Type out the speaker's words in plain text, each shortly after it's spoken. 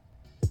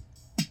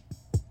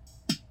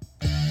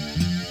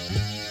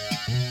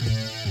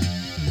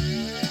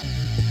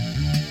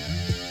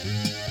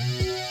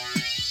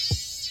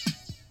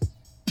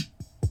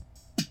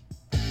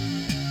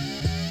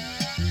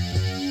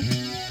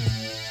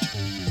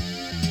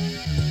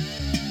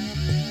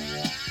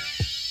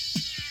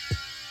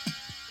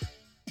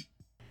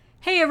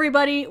Hey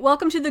everybody,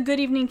 welcome to the Good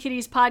Evening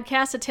Kitties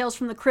podcast, a Tales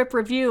from the Crypt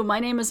review. My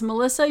name is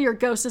Melissa, your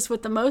ghostess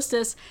with the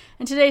mostest,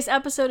 and today's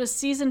episode is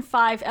Season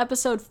 5,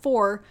 Episode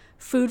 4,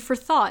 Food for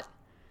Thought.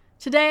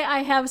 Today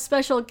I have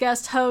special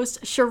guest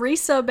host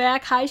Sharissa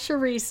back. Hi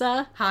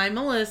Sharissa. Hi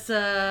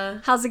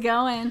Melissa. How's it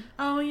going?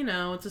 Oh, you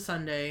know, it's a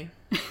Sunday.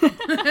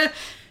 This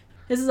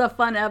is a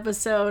fun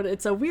episode.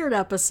 It's a weird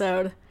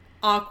episode.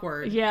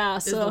 Awkward. Yeah,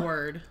 is the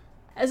word.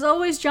 As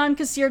always, John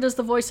Kassir does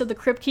the voice of the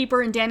Crypt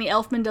Keeper and Danny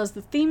Elfman does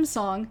the theme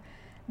song.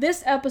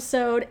 This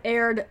episode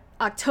aired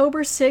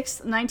October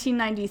 6th,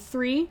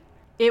 1993.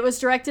 It was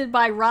directed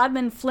by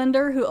Rodman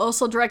Flinder, who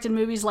also directed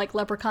movies like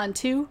Leprechaun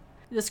 2.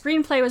 The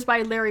screenplay was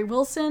by Larry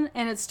Wilson,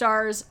 and it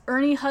stars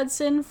Ernie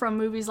Hudson from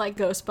movies like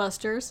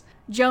Ghostbusters,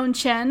 Joan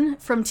Chen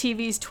from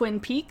TV's Twin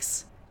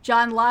Peaks,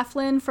 John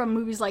Laughlin from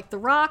movies like The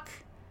Rock,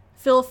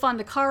 Phil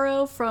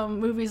Fondacaro from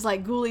movies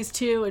like Ghoulies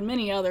 2, and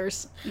many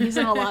others. He's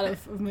in a lot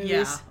of movies.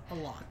 Yeah, a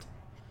lot.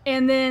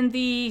 And then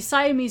the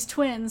Siamese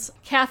twins,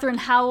 Catherine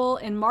Howell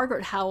and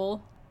Margaret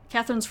Howell.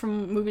 Catherine's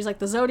from movies like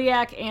The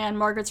Zodiac, and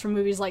Margaret's from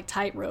movies like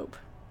Tightrope.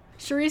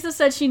 Sharissa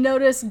said she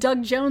noticed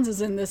Doug Jones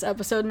is in this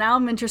episode. Now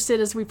I'm interested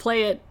as we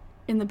play it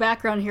in the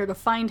background here to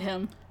find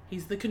him.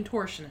 He's the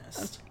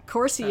contortionist. Of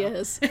course he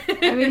is.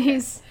 I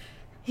mean,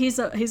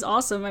 he's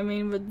awesome. I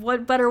mean, but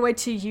what better way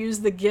to use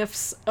the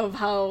gifts of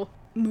how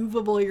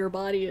movable your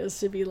body is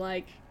to be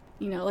like,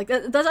 you know, like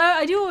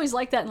I do always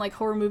like that in like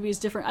horror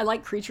movies. I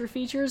like creature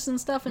features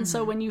and stuff, and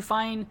so when you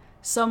find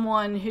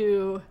someone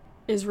who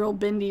is real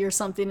bendy or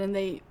something, and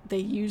they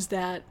use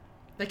that,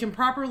 they can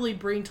properly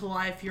bring to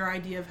life your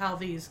idea of how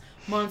these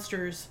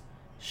monsters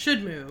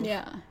should move.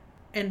 Yeah,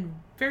 and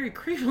very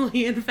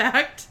creepily, in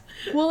fact.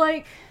 Well,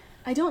 like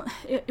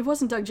it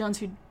wasn't Doug Jones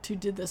who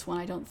did this one,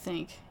 I don't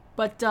think.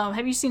 But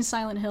have you seen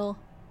Silent Hill?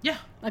 Yeah.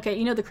 Okay,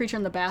 you know the creature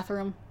in the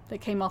bathroom that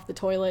came off the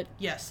toilet?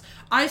 Yes.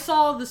 I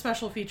saw the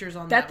special features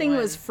on that thing one.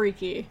 was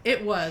freaky.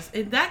 It was.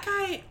 And that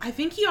guy, I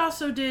think he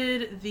also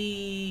did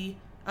the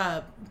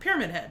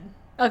Pyramid Head.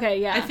 Okay,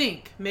 yeah. I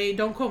think.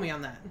 Don't quote me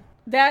on that.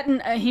 That,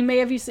 and he may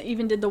have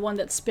even did the one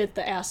that spit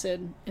the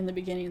acid in the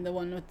beginning, the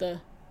one with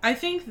the... I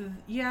think,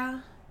 yeah.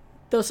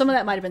 Though some of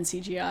that might have been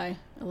CGI,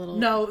 a little.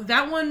 No,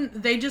 that one,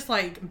 they just,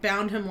 like,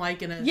 bound him,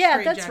 like, in a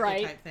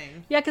straitjacket type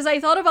thing. Yeah, because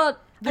I thought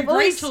about... The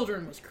Grey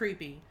Children was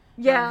creepy.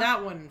 Yeah.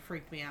 That one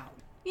freaked me out.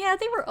 Yeah,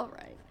 they were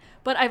alright.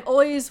 But I've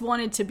always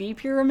wanted to be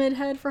Pyramid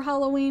Head for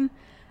Halloween.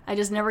 I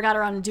just never got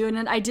around to doing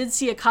it. I did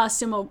see a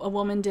costume a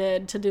woman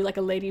did to do, like,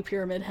 a lady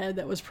Pyramid Head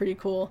that was pretty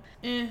cool.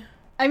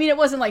 I mean, it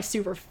wasn't, like,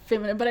 super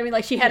feminine, but I mean,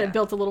 like, she had it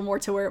built a little more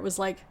to where it was,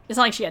 like, it's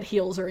not like she had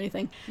heels or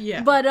anything.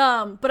 Yeah. But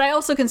I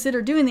also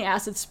considered doing the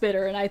acid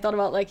spitter, and I thought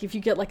about, like, if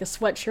you get, like, a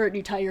sweatshirt and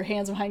you tie your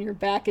hands behind your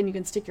back and you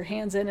can stick your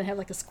hands in and have,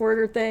 like, a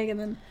squirter thing, and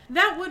then...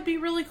 That would be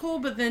really cool,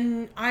 but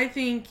then I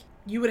think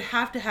you would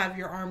have to have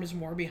your arms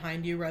more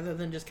behind you rather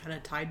than just kind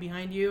of tied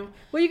behind you.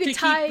 Well, you could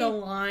tie... keep the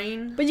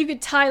line. But you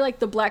could tie, like,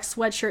 the black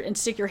sweatshirt and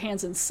stick your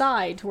hands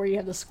inside to where you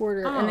have the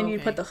squirter, and then you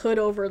put the hood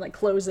over and, like,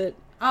 close it.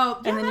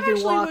 Oh, yeah, and then that you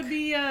could walk. Would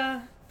be,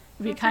 It'd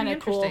be kind of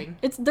cool.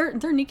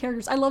 They're neat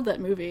characters. I love that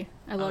movie.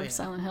 I love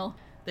Silent Hill.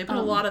 They put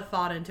a lot of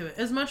thought into it.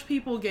 As much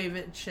people gave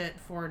it shit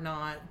for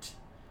not,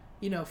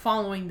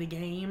 following the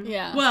game.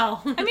 Yeah.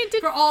 Well, I mean,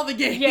 for all the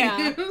games.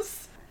 Yeah.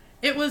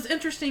 It was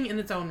interesting in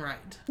its own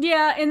right.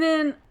 Yeah, and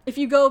then if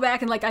you go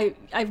back and, like,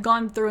 I've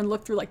gone through and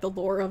looked through, like, the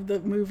lore of the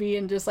movie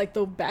and just, like,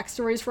 the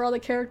backstories for all the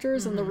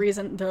characters and the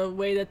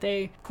way that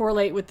they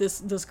correlate with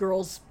this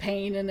girl's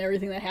pain and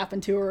everything that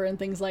happened to her and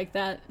things like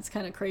that. It's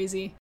kind of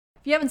crazy.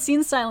 If you haven't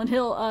seen Silent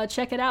Hill,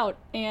 check it out.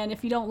 And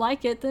if you don't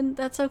like it, then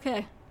that's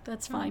okay.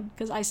 That's fine,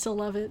 because I still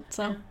love it.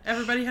 So yeah.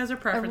 Everybody has their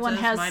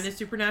preferences. Mine is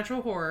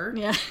supernatural horror.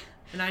 Yeah.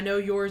 And I know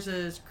yours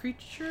is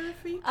creature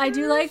features? I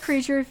do like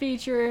creature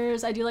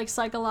features. I do like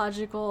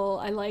psychological.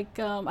 I like,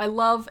 I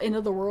love end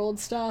of the world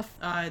stuff.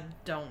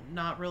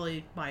 Not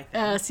really my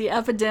thing. See,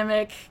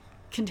 Epidemic,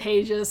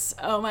 Contagious,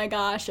 oh my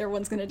gosh,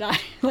 everyone's gonna die.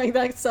 Like,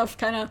 that stuff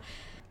kind of...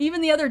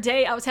 Even the other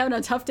day, I was having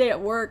a tough day at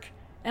work,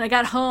 and I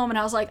got home, and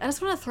I was like, I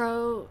just want to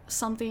throw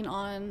something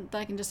on that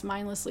I can just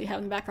mindlessly have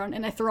in the background.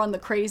 And I threw on The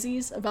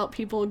Crazies about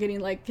people getting,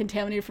 like,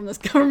 contaminated from this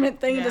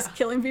government thing and just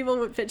killing people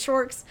with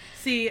pitchforks.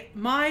 See,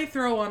 my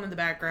throw on in the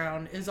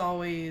background is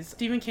always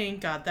Stephen King.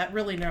 God, that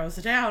really narrows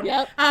it down.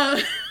 Yep.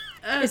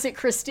 Is it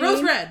Christine?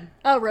 Rose Red.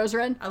 Oh, Rose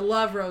Red. I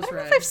love Rose Red. I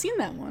don't know if I've seen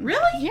that one.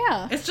 Really?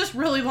 Yeah. It's just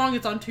really long.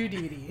 It's on 2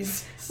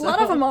 DVDs. So. A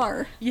lot of them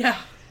are. Yeah.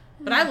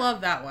 But I love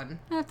that one.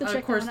 I have to check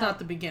of course, that one out. not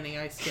the beginning.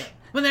 I skip.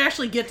 When they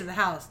actually get to the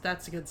house,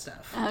 that's the good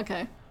stuff.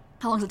 Okay.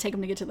 How long does it take them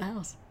to get to the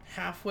house?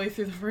 Halfway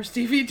through the first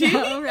DVD.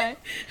 All right.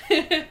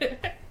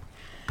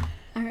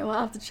 All right, well, I'll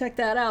have to check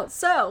that out.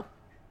 So,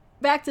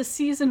 back to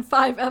Season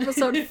 5,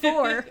 Episode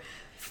 4,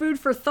 Food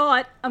for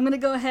Thought. I'm going to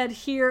go ahead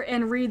here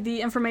and read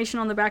the information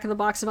on the back of the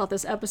box about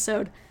this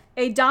episode.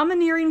 A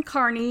domineering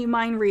carny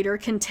mind reader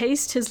can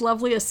taste his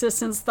lovely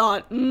assistant's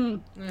thought.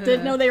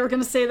 Didn't know they were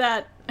going to say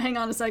that. Hang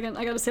on a second.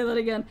 I got to say that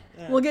again.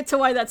 We'll get to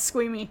why that's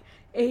squeamy.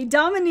 A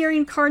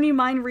domineering carny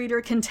mind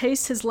reader can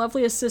taste his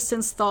lovely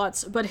assistant's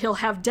thoughts, but he'll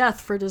have death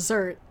for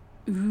dessert.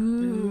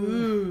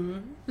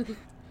 Ooh.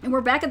 And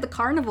we're back at the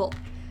carnival,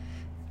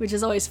 which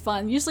is always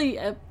fun. Usually,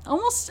 I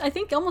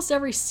think almost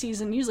every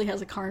season usually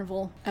has a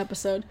carnival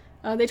episode.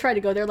 They try to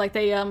go there. Like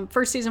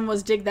first season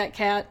was Dig That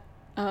Cat.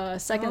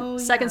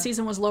 Second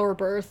season was Lower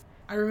Berth.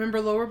 I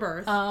remember Lower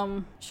Berth.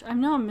 I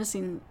know I'm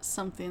missing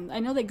something. I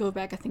know they go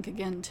back, I think,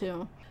 again,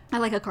 too. I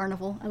like a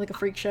carnival. I like a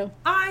freak show.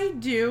 I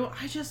do.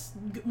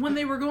 When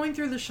they were going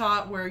through the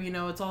shot where,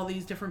 it's all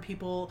these different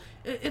people,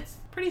 it's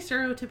pretty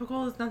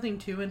stereotypical. It's nothing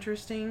too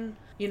interesting.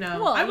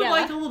 Well, I would yeah.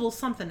 like a little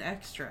something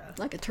extra.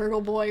 Like a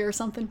turtle boy or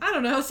something. I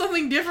don't know,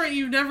 something different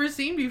you've never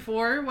seen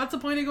before. What's the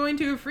point of going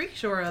to a freak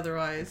show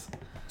otherwise?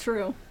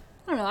 True.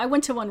 I don't know. I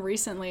went to one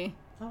recently.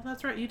 Oh,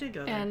 that's right. You did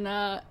go there.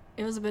 And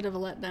it was a bit of a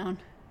letdown.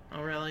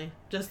 Oh, really?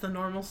 Just the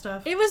normal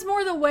stuff? It was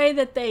more the way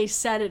that they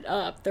set it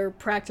up. Their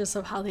practice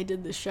of how they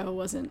did the show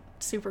wasn't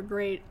super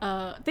great.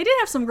 They did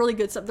have some really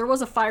good stuff. There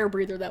was a fire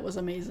breather that was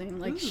amazing.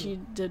 Like, she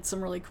did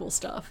some really cool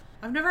stuff.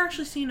 I've never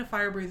actually seen a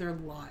fire breather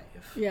live.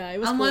 Yeah, it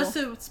was Unless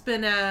cool. it's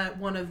been at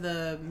one of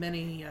the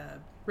many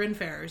Ren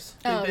fairs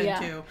we've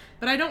been to.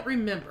 But I don't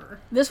remember.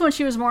 This one,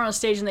 she was more on a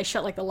stage and they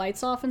shut, like, the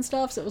lights off and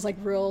stuff. So it was, like,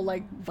 real,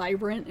 like,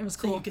 vibrant. It was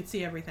cool. So you could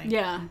see everything.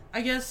 Yeah.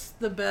 I guess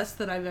the best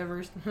that I've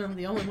ever...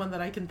 the only one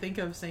that I can think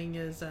of seeing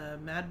is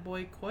Mad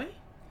Boy Koi.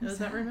 Does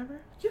that remember?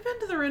 You've been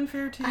to the Ren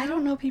Fair too? I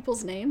don't know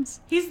people's names.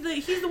 He's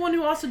the one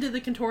who also did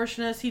the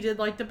contortionist. He did,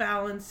 like, the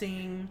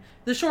balancing.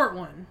 The short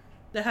one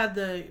that had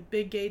the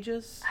big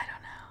gauges. I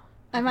don't know.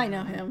 I might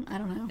know him. I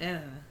don't know.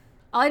 Yeah.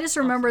 I just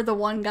remember the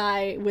one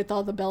guy with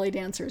all the belly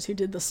dancers who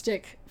did the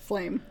stick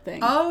flame thing.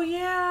 Oh,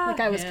 yeah. That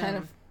guy was kind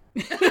of...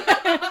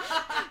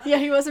 Yeah,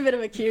 he was a bit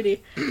of a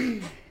cutie.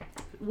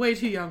 Way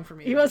too young for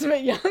me. He was a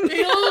bit young. A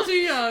little too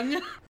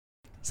young.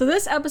 So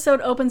this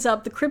episode opens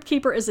up, the Crypt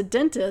Keeper is a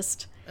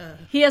dentist.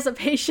 He has a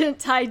patient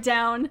tied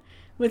down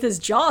with his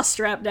jaw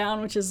strapped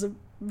down, which is a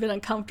bit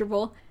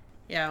uncomfortable.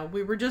 Yeah,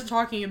 we were just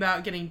talking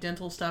about getting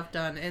dental stuff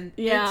done, and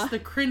Yeah. it's the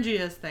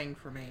cringiest thing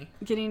for me.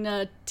 Getting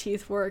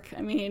teeth work.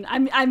 I mean,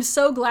 I'm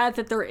so glad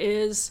that there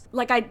is,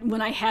 like,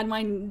 when I had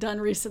mine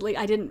done recently,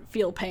 I didn't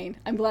feel pain.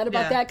 I'm glad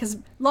about that, because a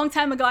long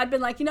time ago I'd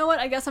been like, you know what,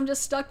 I guess I'm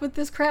just stuck with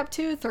this crap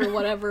tooth or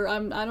whatever. I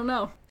don't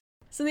know.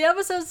 So the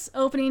episode's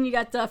opening, you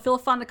got Phil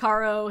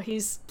Fondacaro.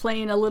 He's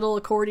playing a little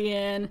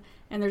accordion,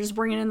 and they're just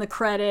bringing in the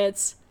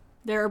credits.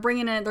 They're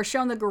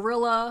showing the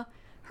gorilla.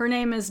 Her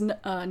name is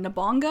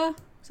Nabonga.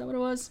 Is that what it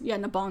was? Yeah,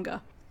 Nabonga.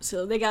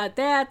 So they got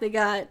that. They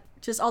got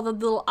just all the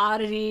little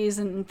oddities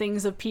and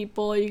things of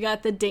people. You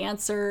got the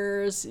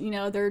dancers.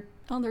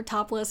 They're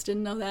topless.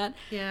 Didn't know that.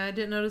 Yeah, I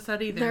didn't notice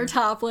that either. They're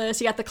topless.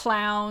 You got the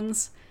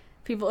clowns.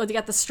 You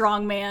got the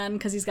strong man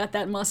because he's got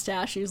that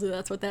mustache. Usually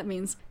that's what that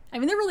means. I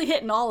mean, they're really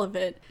hitting all of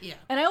it. Yeah.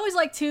 And I always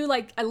like, too,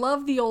 like, I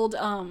love the old,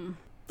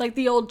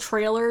 the old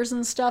trailers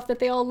and stuff that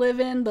they all live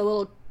in. The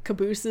little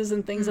cabooses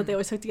and things that they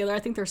always hook together. I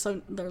think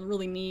they're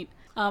really neat.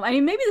 I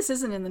mean, maybe this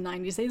isn't in the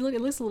 90s. They look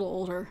at least a little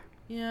older.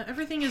 Yeah,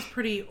 everything is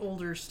pretty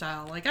older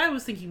style. Like, I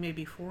was thinking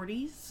maybe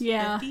 40s,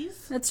 yeah,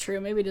 50s. That's true.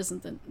 Maybe it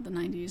isn't the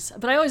 90s.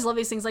 But I always love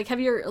these things. Like, have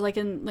you, like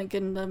in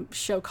the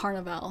show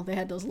Carnival, they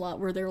had those a lot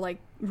where they're, like,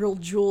 real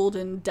jeweled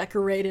and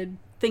decorated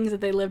things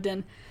that they lived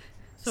in.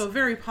 So a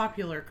very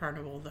popular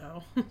carnival,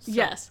 though.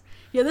 Yes.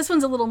 Yeah, this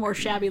one's a little more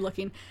shabby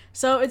looking.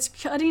 So it's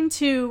cutting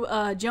to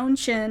Joan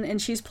Chin,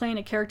 and she's playing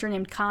a character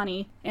named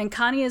Connie. And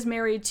Connie is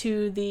married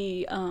to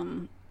the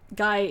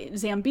guy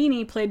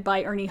Zambini, played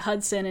by Ernie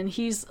Hudson, and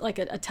he's like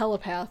a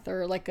telepath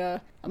or like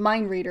a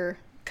mind reader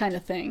kind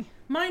of thing.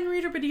 Mind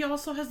reader, but he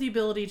also has the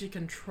ability to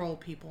control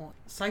people.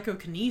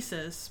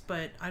 Psychokinesis,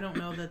 but I don't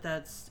know that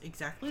that's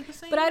exactly the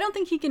same. But I don't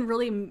think he can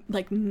really,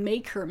 like,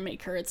 make her.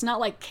 It's not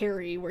like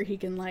Carrie, where he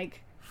can,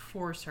 like...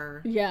 force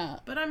her. Yeah.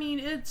 But I mean,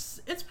 it's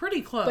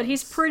pretty close. But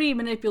he's pretty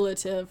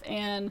manipulative,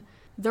 and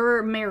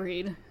they're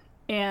married,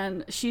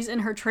 and she's in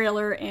her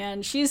trailer,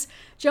 and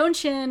Joan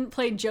Chin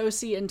played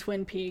Josie in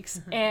Twin Peaks,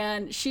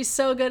 and she's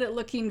so good at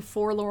looking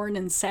forlorn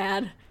and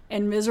sad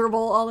and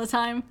miserable all the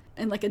time,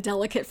 and like a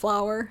delicate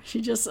flower.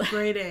 She just...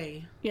 Grade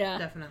A. Yeah.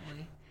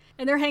 Definitely.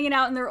 And they're hanging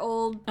out in their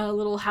old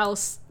little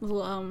house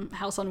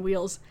on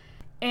wheels.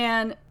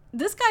 And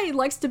this guy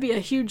likes to be a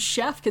huge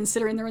chef,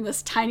 considering they're in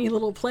this tiny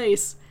little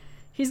place.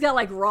 He's got,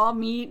 like, raw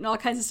meat and all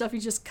kinds of stuff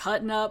he's just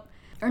cutting up.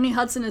 Ernie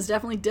Hudson is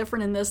definitely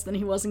different in this than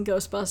he was in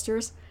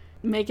Ghostbusters.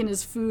 Making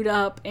his food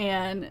up,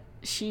 and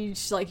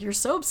she's like, you're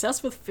so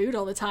obsessed with food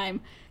all the time.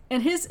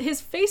 And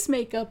his face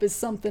makeup is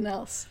something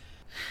else.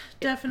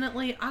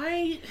 Definitely.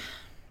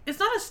 It's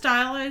not as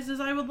stylized as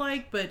I would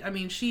like, but, I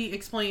mean, she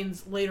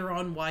explains later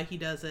on why he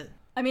does it.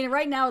 I mean,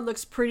 right now it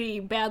looks pretty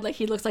bad, like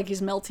he looks like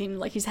he's melting,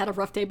 like he's had a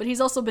rough day, but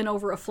he's also been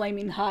over a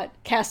flaming hot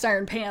cast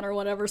iron pan or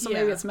whatever, so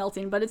maybe it's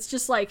melting. But it's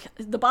just like,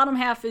 the bottom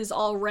half is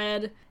all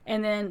red,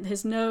 and then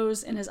his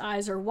nose and his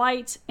eyes are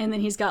white, and then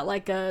he's got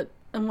like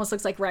almost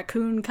looks like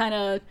raccoon kind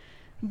of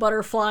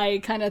butterfly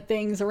kind of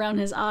things around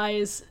his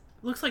eyes.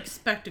 Looks like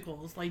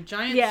spectacles, like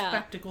giant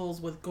spectacles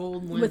with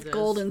gold lenses. With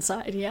gold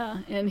inside,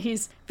 yeah. And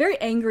he's very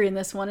angry in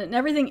this one, and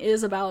everything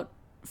is about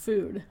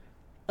food.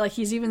 Like,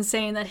 he's even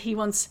saying that he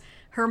wants...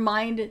 her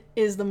mind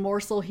is the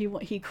morsel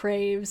he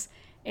craves,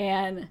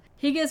 and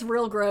he gets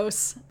real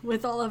gross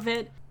with all of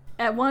it.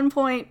 At one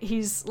point,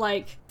 he's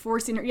like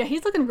forcing her. Yeah,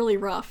 he's looking really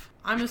rough.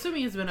 I'm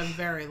assuming it's been a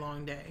very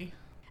long day.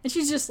 And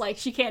she's just like,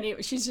 she can't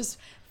even, she's just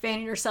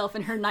fanning herself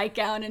in her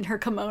nightgown and her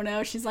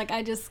kimono. She's like,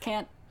 I just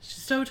can't.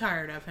 She's so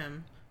tired of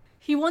him.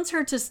 He wants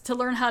her to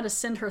learn how to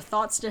send her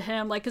thoughts to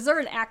him, like, because they're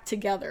an act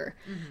together.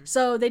 Mm-hmm.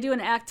 So they do an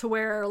act to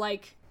where,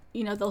 like,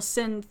 you know, they'll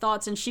send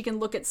thoughts and she can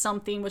look at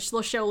something, which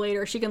they'll show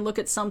later. She can look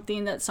at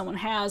something that someone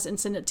has and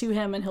send it to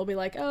him, and he'll be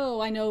like, oh,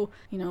 I know,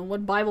 you know,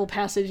 what Bible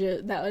passage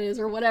that is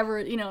or whatever,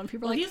 you know, and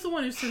people are like... he's the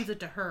one who sends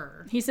it to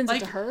her. He sends it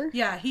to her?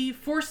 Yeah, he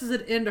forces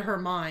it into her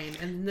mind,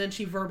 and then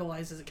she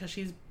verbalizes it because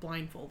she's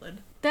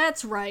blindfolded.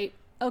 That's right.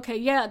 Okay,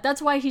 yeah,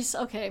 that's why he's...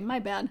 Okay, my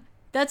bad.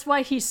 That's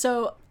why he's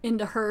so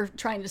into her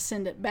trying to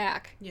send it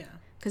back. Yeah.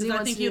 Because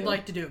I think he'd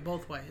like to do it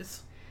both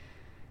ways.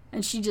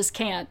 And she just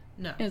can't.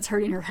 No. And it's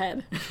hurting her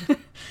head.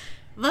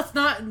 This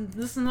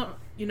is not,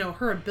 you know,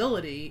 her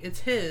ability. It's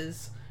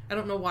his. I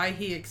don't know why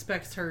he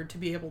expects her to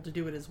be able to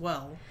do it as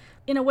well.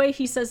 In a way,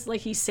 he says,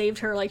 like, he saved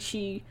her, like,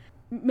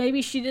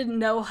 maybe she didn't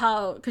know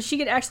how, because she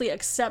could actually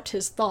accept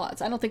his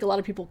thoughts. I don't think a lot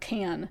of people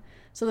can.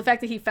 So the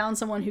fact that he found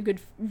someone who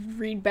could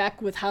read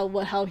back with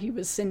how he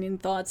was sending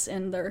thoughts,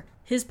 and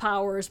his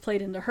powers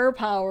played into her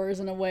powers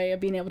in a way of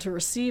being able to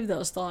receive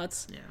those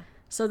thoughts. Yeah.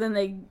 So then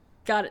they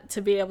got it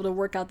to be able to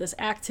work out this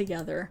act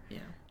together. Yeah.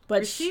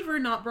 But receiver,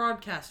 not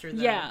broadcaster,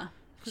 though. Yeah.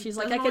 She's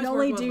like, I can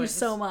only do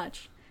so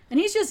much. And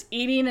he's just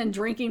eating and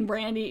drinking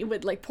brandy,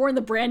 with like pouring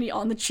the brandy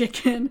on the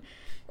chicken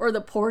or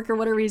the pork or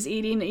whatever he's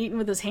eating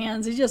with his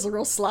hands. He's just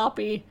real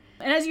sloppy.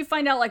 And as you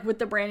find out, like, with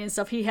the brandy and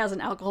stuff, he has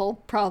an alcohol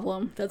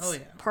problem. That's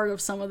part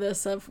of some of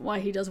this, of why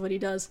he does what he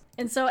does.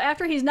 And so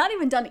after he's not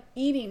even done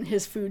eating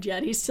his food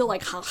yet, he's still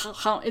like, ha, ha,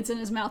 ha, it's in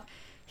his mouth.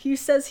 He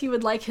says he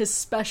would like his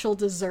special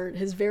dessert,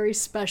 his very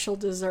special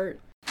dessert.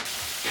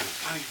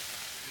 Honey,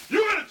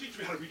 you gotta teach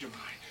me how to read your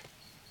mind.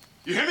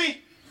 You hear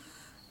me?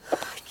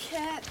 I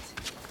can't.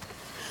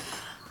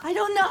 I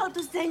don't know how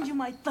to send you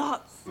my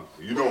thoughts. No,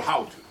 you know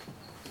how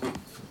to.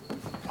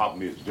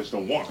 Problem is, you just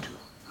don't want to.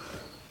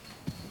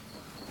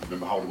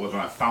 Remember how it was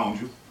when I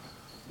found you?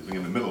 Living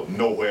in the middle of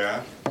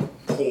nowhere,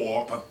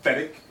 poor,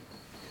 pathetic.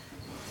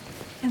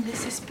 And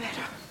this is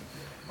better.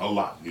 A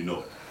lot, you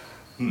know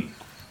it.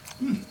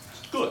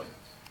 It's good.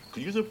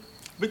 Could use a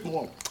bit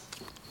more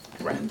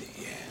brandy,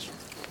 yes.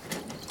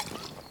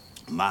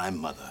 My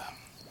mother,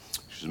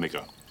 she used to make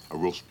a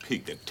roast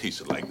pig that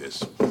tasted like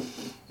this.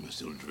 I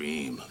still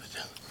dream of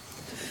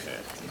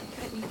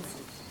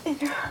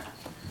it. Yeah.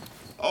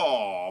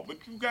 Oh, but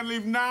you can't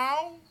leave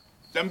now.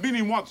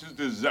 Zambini wants his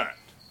dessert.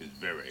 His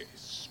very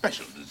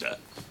special dessert.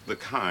 The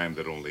kind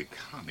that only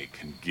Connie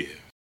can give.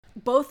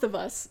 Both of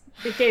us,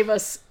 it gave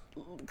us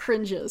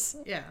cringes.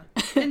 Yeah.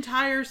 The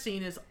entire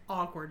scene is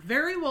awkward.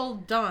 Very well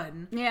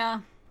done.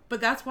 Yeah. But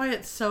that's why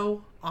it's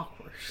so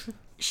awkward.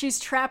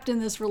 She's trapped in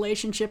this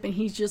relationship and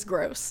he's just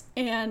gross.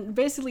 And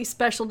basically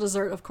special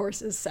dessert, of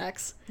course, is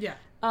sex. Yeah.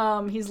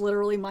 He's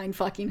literally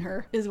mind-fucking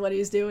her, is what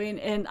he's doing.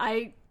 And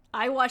I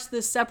watched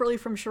this separately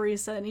from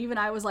Charissa, and even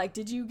I was like,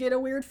 did you get a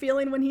weird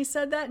feeling when he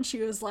said that? And she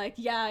was like,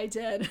 yeah, I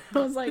did. I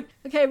was like,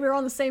 okay, we're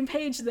on the same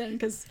page then,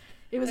 because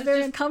it was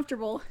very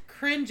uncomfortable.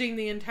 Cringing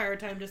the entire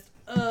time, just,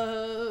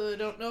 I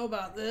don't know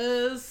about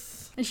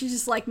this. And she's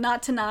just like,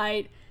 not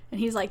tonight. And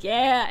he's like,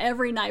 yeah,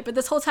 every night. But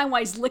this whole time while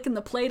he's licking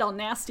the plate all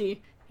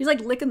nasty, he's like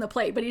licking the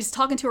plate, but he's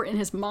talking to her in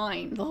his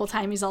mind the whole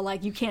time. He's all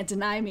like, you can't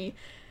deny me.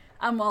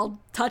 I'm all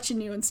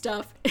touching you and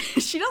stuff.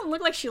 She doesn't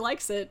look like she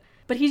likes it.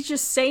 But he's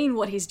just saying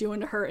what he's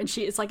doing to her, and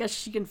it's like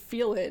she can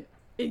feel it.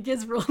 It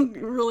gets really,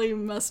 really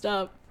messed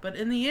up. But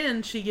in the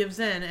end, she gives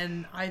in,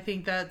 and I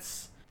think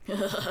that's...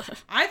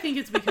 I think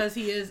it's because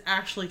he is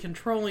actually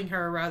controlling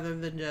her rather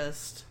than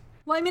just...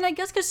 Well, I mean, I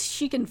guess because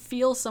she can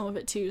feel some of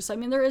it, too. So, I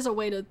mean, there is a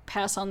way to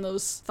pass on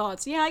those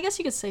thoughts. Yeah, I guess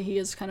you could say he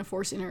is kind of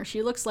forcing her.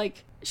 She looks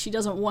like she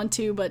doesn't want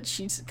to, but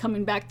she's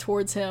coming back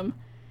towards him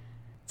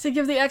to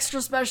give the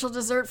extra special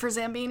dessert for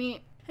Zambini.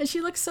 And she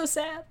looks so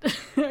sad.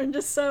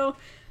 Just so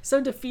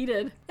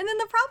defeated. And then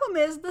the problem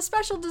is the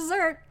special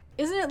dessert,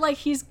 isn't it like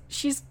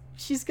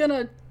she's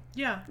gonna...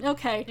 Yeah.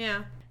 Okay.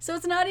 Yeah. So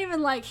it's not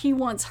even like he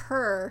wants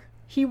her.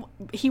 He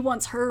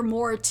wants her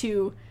more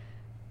to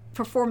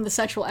perform the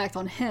sexual act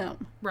on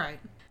him. Right.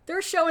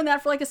 They're showing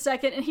that for like a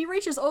second, and he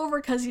reaches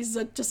over because he's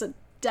just a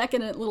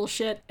decadent little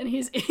shit, and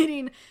he's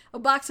eating a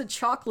box of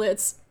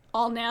chocolates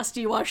all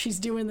nasty while she's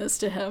doing this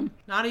to him.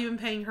 Not even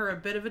paying her a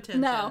bit of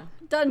attention. No,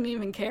 doesn't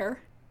even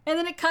care. And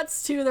then it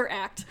cuts to their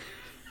act.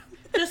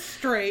 Just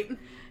straight.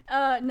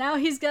 Now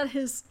he's got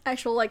his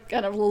actual, like,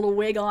 kind of little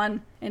wig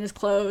on and his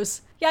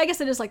clothes. Yeah, I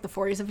guess it is like the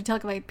 40s if you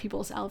talk about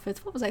people's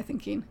outfits. What was I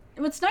thinking?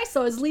 What's nice,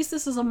 though, is at least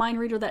this is a mind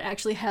reader that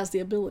actually has the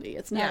ability.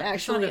 It's not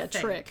actually a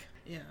trick.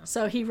 Yeah.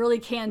 So he really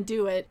can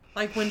do it.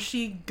 Like, when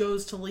she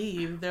goes to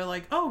leave, they're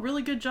like, oh,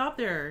 really good job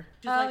there.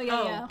 She's like,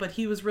 yeah. But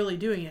he was really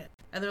doing it.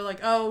 And they're like,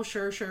 oh,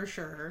 sure.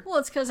 Well,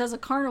 it's because as a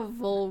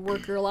carnival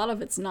worker, a lot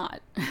of it's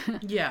not.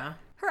 Yeah.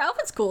 Her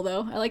outfit's cool,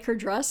 though. I like her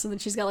dress, and then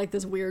she's got, like,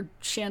 this weird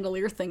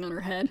chandelier thing on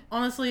her head.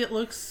 Honestly, it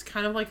looks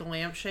kind of like a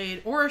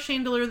lampshade or a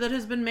chandelier that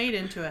has been made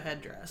into a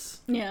headdress.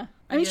 Yeah.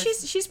 I mean,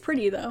 she's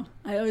pretty, though.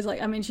 I always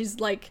like... I mean, she's,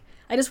 like...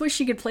 I just wish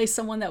she could play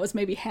someone that was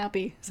maybe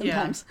happy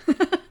sometimes.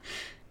 I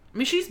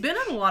mean, she's been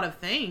in a lot of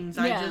things.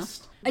 Yeah.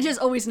 I just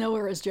always know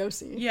her as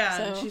Josie.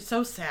 Yeah, so. she's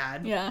so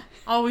sad. Yeah.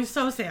 Always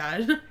so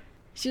sad.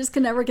 She just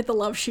can never get the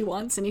love she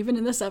wants, and even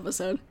in this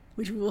episode,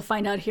 which we will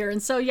find out here.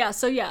 And so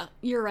yeah,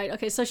 you're right.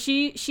 Okay, so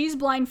she's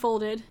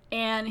blindfolded,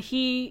 and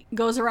he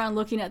goes around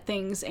looking at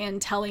things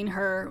and telling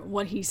her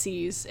what he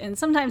sees. And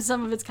sometimes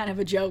some of it's kind of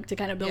a joke to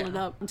kind of build it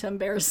up to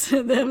embarrass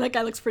them. That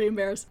guy looks pretty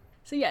embarrassed.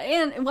 So yeah,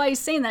 and while he's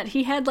saying that,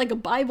 he had like a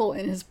Bible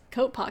in his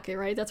coat pocket,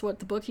 right? That's what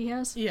the book he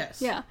has? Yes.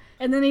 Yeah.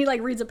 And then he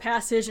like reads a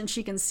passage and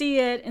she can see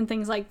it and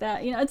things like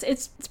that. You know,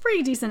 it's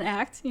pretty decent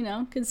act, you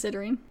know,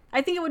 considering.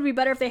 I think it would be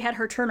better if they had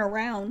her turn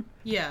around.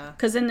 Yeah.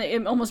 Because then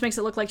it almost makes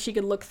it look like she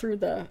could look through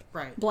the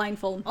right.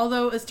 blindfold.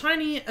 Although, as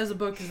tiny as a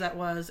book as that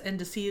was, and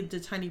to see the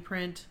tiny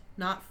print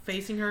not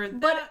facing her,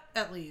 but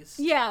at least.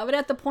 Yeah, but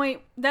at the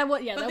point, that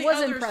was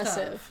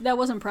impressive. Stuff. That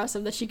was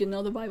impressive that she could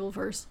know the Bible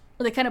verse.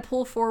 They kind of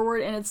pull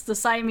forward, and it's the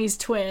Siamese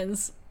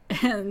twins,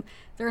 and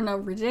they're in a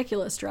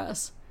ridiculous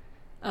dress.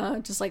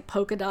 Just like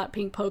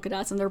pink polka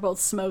dots, and they're both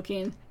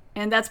smoking.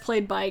 And that's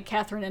played by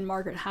Catherine and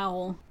Margaret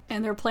Howell.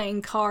 And they're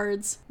playing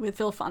cards with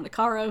Phil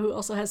Fondacaro, who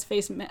also has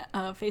face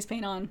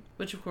paint on.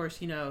 Which, of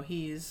course, you know,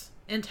 he's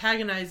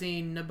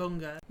antagonizing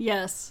Nabunga.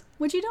 Yes.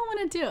 Which you don't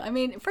want to do. I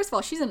mean, first of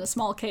all, she's in a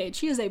small cage.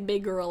 She is a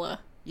big gorilla.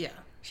 Yeah.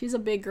 She's a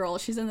big girl.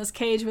 She's in this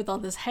cage with all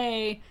this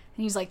hay,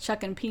 and he's like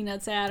chucking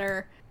peanuts at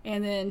her.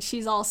 And then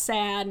she's all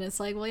sad, and it's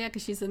like, well, yeah,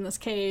 because she's in this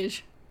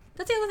cage.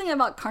 That's the other thing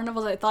about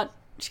carnivals I thought.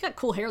 She got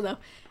cool hair, though.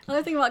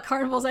 Another thing about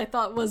carnivals I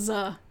thought was...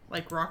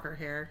 like rocker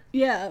hair.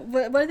 Yeah,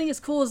 but what I think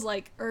is cool is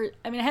it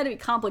had to be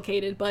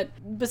complicated, but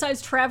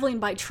besides traveling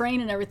by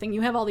train and everything,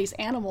 you have all these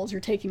animals you're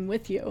taking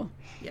with you.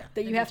 Yeah.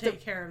 That you have to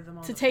take care of them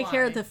on to the take fly.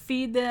 care of, to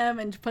feed them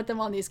and to put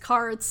them on these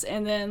carts,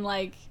 and then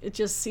it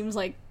just seems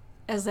like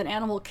as an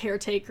animal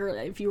caretaker,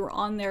 if you were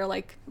on there,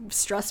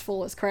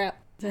 stressful as crap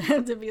to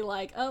have to be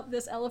like, oh,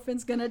 this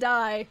elephant's gonna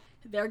die.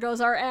 There goes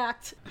our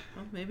act.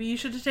 Well, maybe you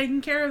should have taken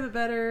care of it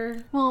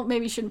better. Well,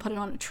 maybe you shouldn't put it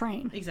on a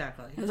train.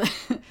 Exactly.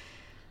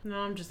 No,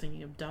 I'm just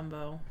thinking of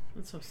Dumbo.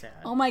 It's so sad.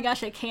 Oh my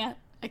gosh, I can't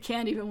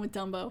even with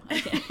Dumbo.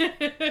 I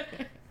can't.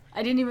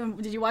 I didn't even...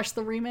 Did you watch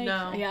the remake?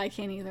 No. Yeah, I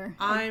can't either.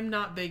 I'm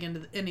not big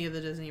into any of the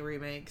Disney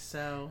remakes,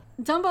 so...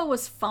 Dumbo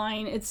was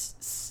fine.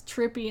 It's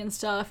trippy and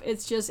stuff.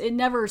 It's just... It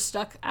never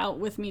stuck out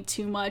with me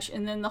too much.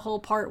 And then the whole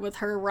part with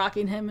her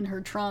rocking him in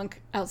her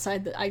trunk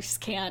outside I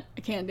just can't.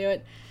 I can't do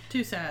it.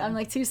 Too sad.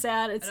 I'm too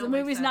sad. The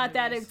movie's not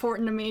that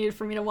important to me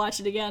for me to watch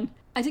it again.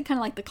 I did kind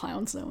of like the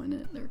clowns, though, in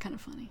it. They were kind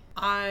of funny.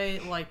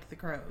 I liked the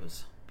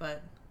crows,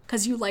 but...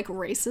 Because you like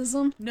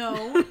racism?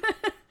 No.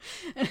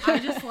 I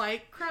just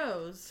like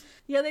crows.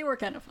 Yeah, they were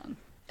kind of fun.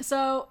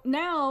 So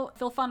now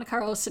Phil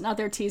Fondacaro is sitting out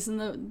there teasing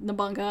the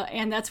Nabunga,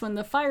 and that's when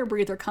the fire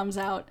breather comes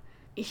out.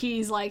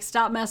 He's like,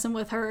 stop messing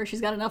with her.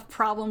 She's got enough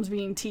problems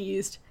being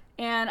teased.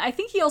 And I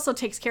think he also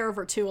takes care of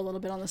her, too, a little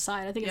bit on the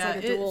side. I think it's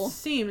like a duel. It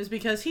seems,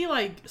 because he,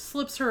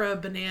 slips her a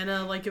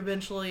banana,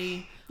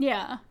 eventually.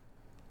 Yeah.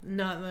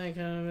 Not that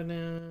kind of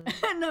banana.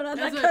 No, not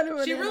that kind of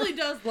banana. She really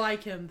does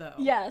like him, though.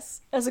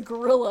 Yes. As a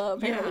gorilla,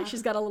 apparently. Yeah.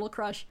 She's got a little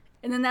crush.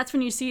 And then that's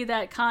when you see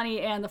that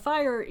Connie and the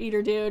fire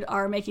eater dude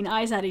are making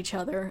eyes at each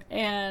other.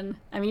 And,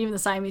 I mean, even the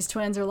Siamese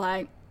twins are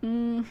like,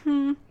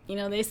 mm-hmm. You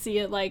know, they see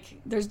it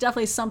there's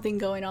definitely something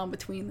going on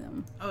between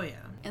them. Oh, yeah.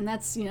 And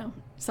that's,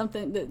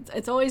 something that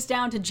it's always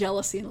down to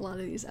jealousy in a lot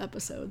of these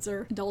episodes,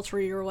 or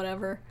adultery or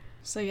whatever.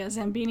 So yeah,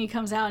 Zambini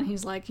comes out and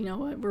he's like, you know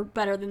what, we're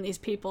better than these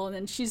people. And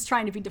then she's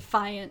trying to be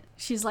defiant.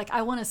 She's like,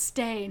 I want to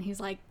stay. And he's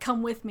like,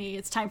 come with me.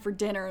 It's time for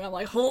dinner. And I'm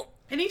like, oh.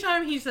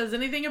 Anytime he says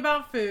anything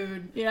about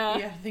food, yeah,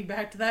 you have to think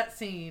back to that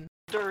scene.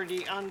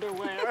 Dirty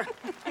underwear.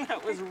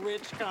 That was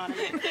rich, Connie.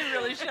 They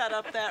really shut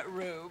up that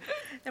rube.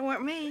 That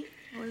weren't me.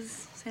 It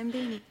was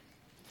Zambini.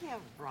 Yeah,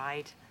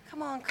 right.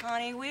 Come on,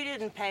 Connie. We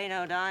didn't pay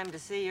no dime to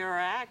see your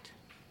act.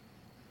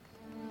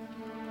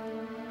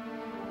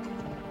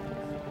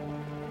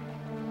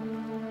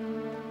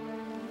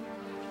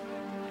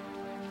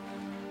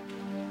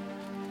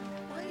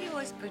 Why are you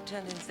always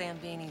pretending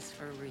Zambini's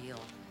for real?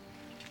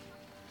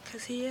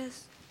 'Cause he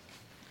is.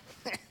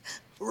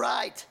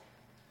 Right.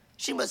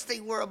 She must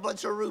think we're a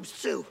bunch of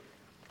rubes, too.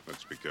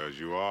 That's because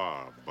you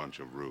are a bunch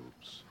of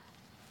rubes.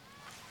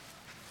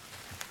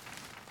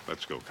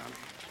 Let's go, Connie.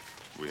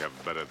 We have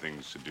better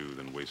things to do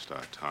than waste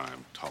our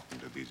time talking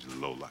to these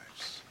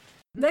lowlifes.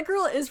 That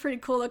girl is pretty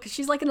cool, though, because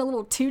she's in a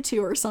little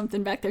tutu or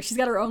something back there. She's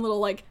got her own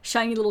little,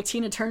 shiny little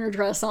Tina Turner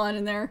dress on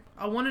in there.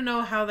 I want to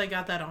know how they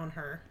got that on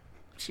her.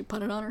 She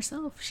put it on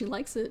herself. She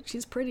likes it.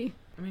 She's pretty.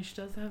 I mean, she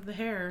does have the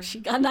hair. She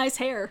got nice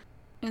hair.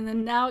 And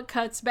then now it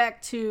cuts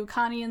back to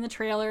Connie in the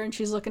trailer, and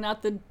she's looking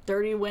out the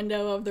dirty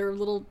window of their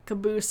little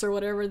caboose or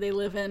whatever they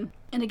live in.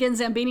 And again,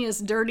 Zambini is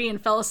dirty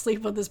and fell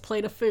asleep with his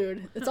plate of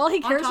food. That's all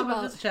he cares on top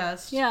about. Of his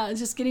chest. Yeah, it's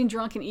just getting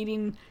drunk and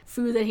eating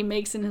food that he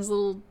makes in his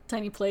little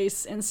tiny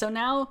place. And so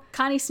now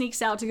Connie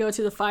sneaks out to go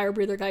to the fire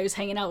breather guy who's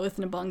hanging out with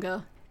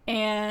Nabunga.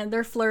 And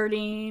they're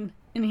flirting.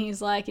 And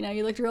he's like,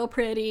 you looked real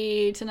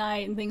pretty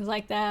tonight and things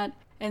like that.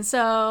 And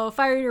so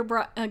Fire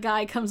Eater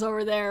guy comes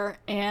over there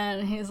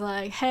and he's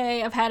like,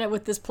 hey, I've had it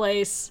with this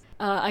place.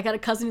 I got a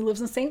cousin who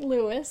lives in St.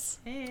 Louis.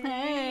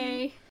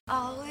 Hey.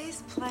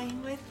 Always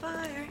playing with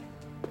fire.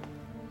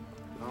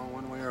 Oh,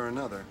 one way or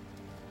another.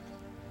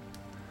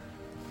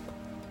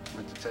 I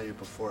meant to tell you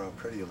before how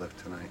pretty you look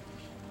tonight.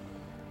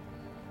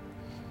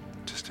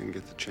 Just didn't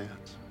get the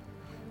chance.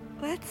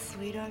 That's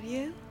sweet of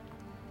you.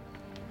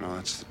 No,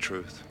 that's the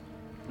truth.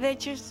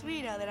 Bet you're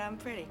sweet now that I'm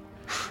pretty.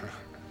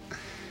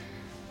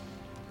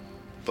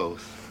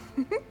 Both.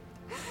 I'm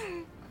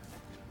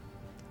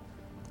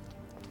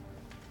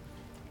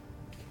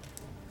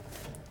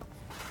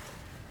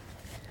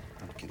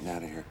getting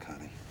out of here,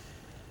 Connie.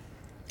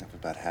 I've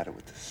about had it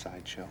with this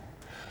sideshow.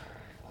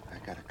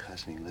 I got a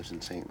cousin, he lives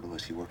in St.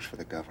 Louis. He works for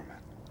the government.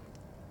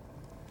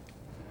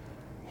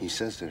 He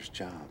says there's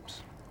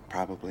jobs.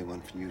 Probably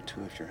one for you,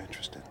 too, if you're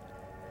interested.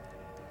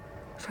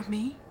 For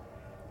me?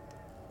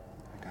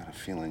 I got a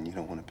feeling you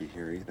don't want to be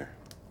here either.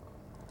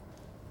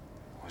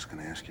 I was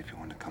going to ask you if you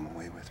wanted to come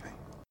away with me.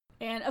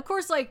 And of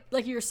course, like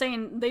you were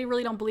saying, they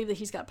really don't believe that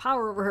he's got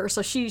power over her.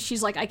 So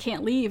she's like, I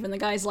can't leave. And the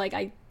guy's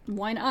like,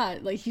 why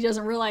not? Like, he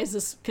doesn't realize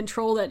this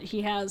control that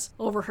he has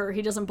over her.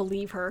 He doesn't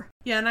believe her.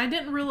 Yeah, and I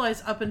didn't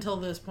realize up until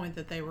this point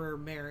that they were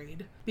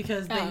married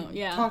because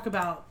they talk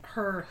about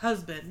her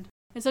husband.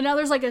 And so now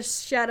there's like a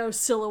shadow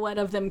silhouette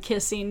of them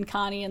kissing,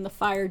 Connie and the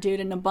fire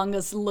dude, and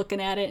Nabunga's looking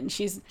at it, and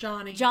she's...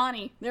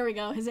 Johnny. There we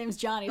go. His name's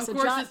Johnny. Of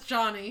course it's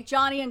Johnny.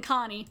 Johnny and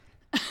Connie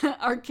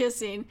are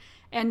kissing,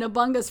 and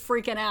Nabunga's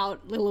freaking out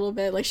a little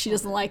bit. Like, she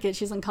doesn't like it.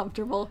 She's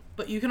uncomfortable.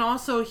 But you can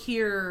also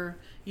hear,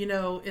 you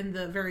know, in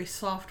the very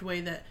soft way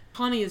that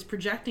Connie is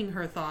projecting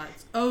her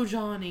thoughts. Oh,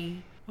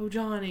 Johnny. Oh,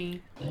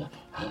 Johnny.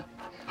 I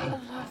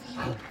love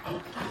you.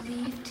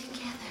 Believe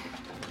together.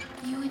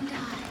 You and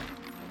I.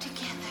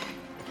 Together.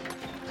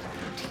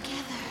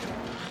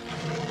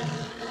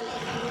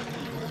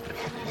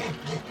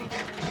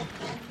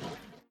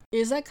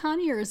 Is that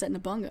Connie or is that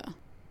Nabunga?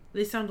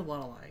 They sound a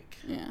lot alike.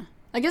 Yeah.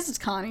 I guess it's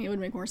Connie. It would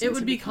make more sense. It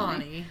would be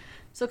Connie.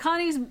 So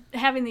Connie's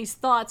having these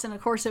thoughts, and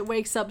of course it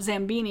wakes up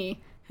Zambini,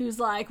 who's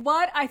like,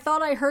 what? I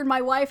thought I heard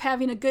my wife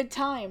having a good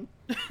time.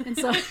 And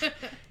so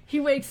he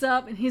wakes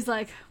up and he's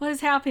like, what is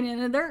happening?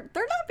 And they're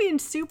not being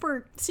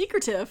super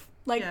secretive.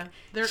 Like, yeah,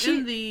 they're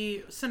in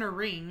the center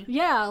ring.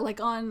 Yeah, like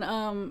on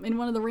in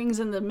one of the rings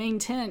in the main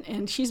tent,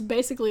 and she's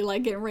basically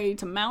like getting ready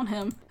to mount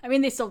him. I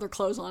mean, they still have their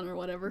clothes on or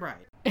whatever. Right.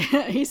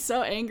 He's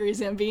so angry,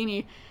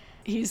 Zambini.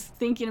 He's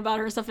thinking about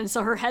her and stuff, and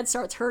so her head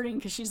starts hurting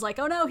because she's like,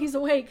 oh no, he's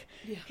awake.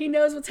 Yeah. He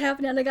knows what's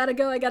happening. I gotta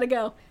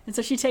go. And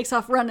so she takes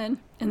off running,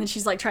 and then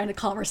she's like trying to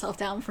calm herself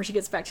down before she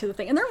gets back to the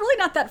thing. And they're really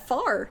not that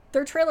far.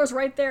 Their trailer's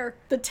right there.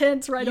 The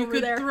tent's right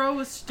over there. You could throw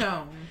a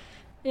stone.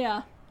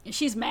 Yeah. And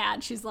she's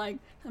mad. She's like,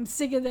 I'm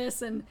sick of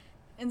this. And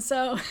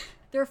so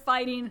they're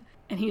fighting,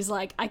 and he's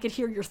like, I could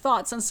hear your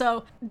thoughts. And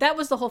so that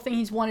was the whole thing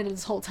he's wanted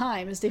this whole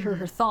time, is to hear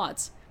her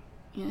thoughts.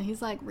 You know,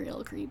 he's like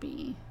real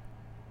creepy.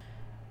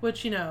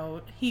 Which, you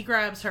know, he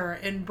grabs her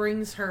and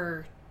brings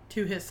her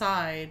to his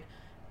side,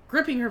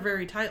 gripping her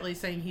very tightly,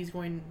 saying he's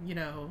going, you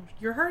know,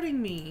 you're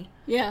hurting me.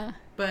 Yeah.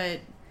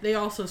 But they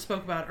also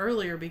spoke about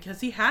earlier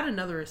because he had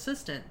another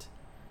assistant,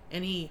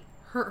 and he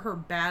hurt her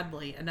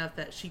badly enough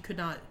that she could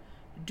not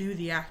do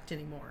the act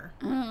anymore.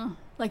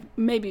 Like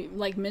maybe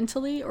like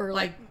mentally, or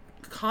like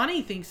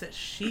Connie thinks that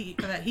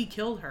he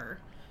killed her,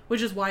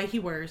 which is why he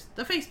wears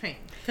the face paint,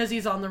 because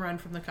he's on the run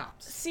from the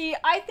cops. See,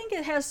 I think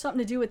it has something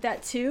to do with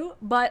that too,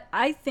 but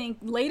I think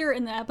later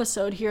in the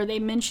episode here they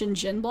mention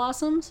gin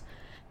blossoms,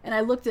 and I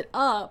looked it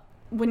up.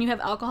 When you have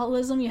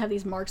alcoholism, you have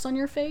these marks on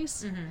your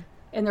face,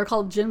 and they're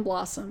called gin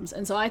blossoms.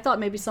 And so I thought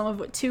maybe some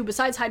of it too,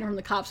 besides hiding from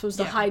the cops, was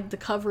to hide the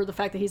cover, the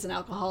fact that he's an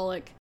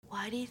alcoholic.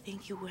 Why do you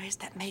think he wears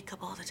that makeup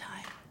all the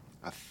time?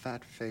 A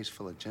fat face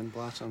full of gin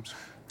blossoms?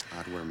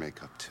 I'd wear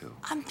makeup too.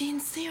 I'm being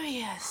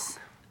serious.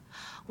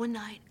 One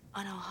night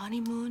on our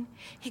honeymoon,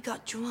 he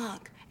got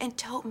drunk and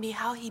told me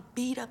how he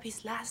beat up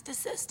his last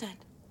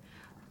assistant.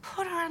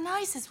 Put her on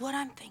ice is what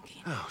I'm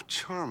thinking. Oh,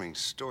 charming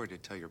story to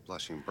tell your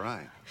blushing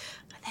bride.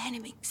 But then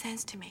it makes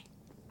sense to me.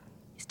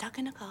 He's stuck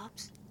in the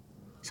cops,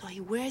 so he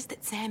wears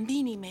that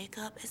Zambini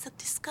makeup as a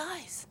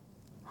disguise.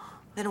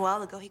 Then a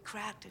while ago, he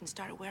cracked and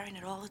started wearing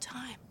it all the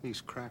time. He's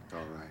cracked,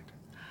 all right.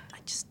 I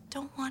just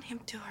don't want him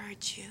to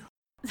hurt you.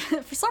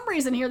 For some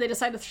reason here, they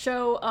decided to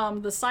show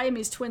the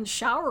Siamese twins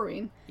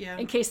showering,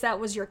 in case that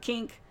was your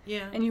kink,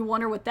 and you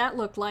wonder what that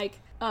looked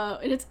like.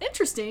 And it's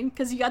interesting,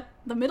 because you got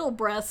the middle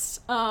breast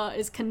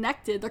is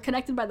connected. They're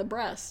connected by the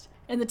breast.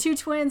 And the two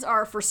twins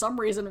are, for some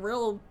reason,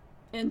 real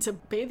into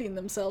bathing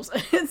themselves.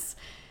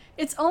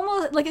 It's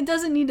almost like it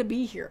doesn't need to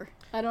be here.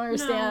 I don't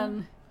understand.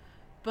 No.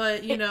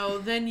 But, you know,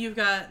 then you've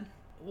got...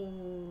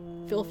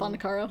 Phil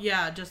Fondacaro?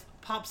 Yeah, just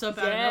pops up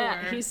out of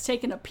nowhere. Yeah, he's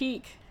taking a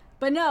peek.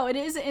 But no, it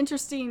is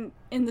interesting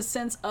in the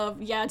sense of,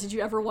 did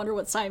you ever wonder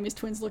what Siamese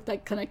twins looked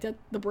like connected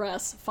the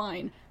breasts?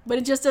 Fine. But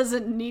it just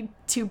doesn't need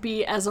to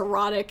be as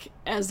erotic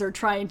as they're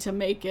trying to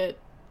make it,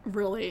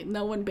 really.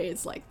 No one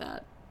bathes like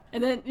that.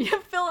 And then,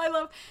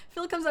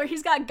 Phil comes out,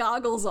 he's got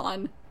goggles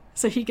on,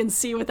 so he can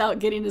see without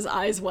getting his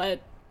eyes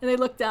wet. And they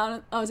look down,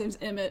 and, oh, his name's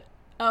Emmett.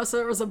 Oh, so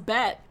it was a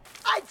bet.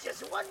 I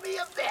just won me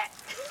a bet.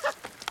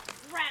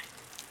 Rat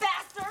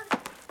bastard!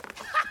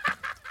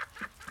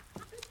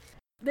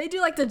 They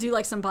do like to do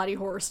like some body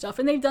horror stuff,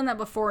 and they've done that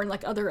before in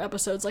like other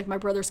episodes, like My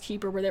Brother's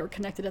Keeper, where they were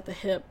connected at the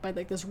hip by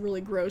like this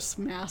really gross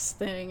mass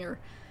thing, or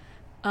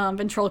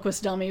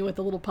ventriloquist dummy with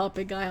the little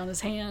puppet guy on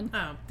his hand.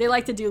 Oh. They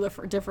like to do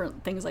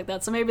different things like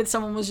that. So maybe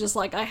someone was just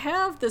like, I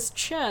have this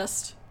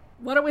chest.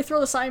 Why don't we throw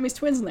the Siamese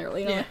twins in there?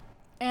 You know? Yeah.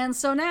 And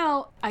so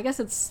now, I guess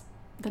it's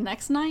the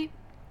next night,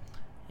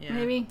 Yeah.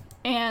 maybe.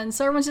 And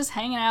so everyone's just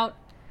hanging out.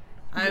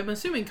 I'm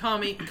assuming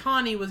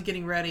Connie was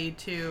getting ready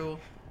to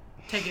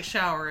take a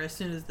shower as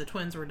soon as the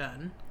twins were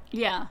done.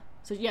 Yeah.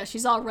 So yeah,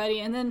 she's all ready,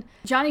 and then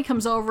Johnny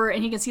comes over,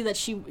 and he can see that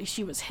she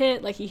was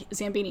hit, like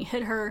Zambini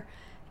hit her,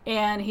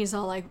 and he's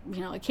all like,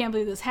 you know, I can't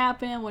believe this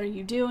happened. What are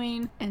you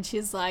doing? And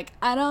she's like,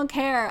 I don't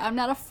care. I'm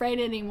not afraid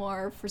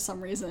anymore for some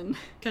reason.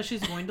 Because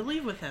she's going to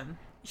leave with him.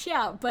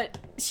 Yeah, but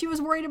she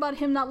was worried about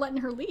him not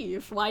letting her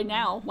leave. Why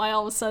now? Why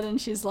all of a sudden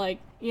she's like,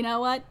 you know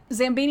what?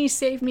 Zambini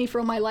saved me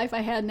from my life I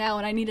had now,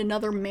 and I need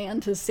another man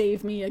to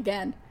save me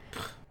again.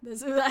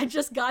 I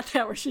just got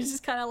that where she's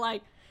just kind of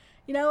like,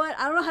 you know what?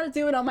 I don't know how to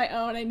do it on my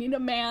own. I need a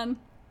man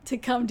to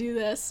come do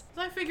this.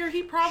 I figure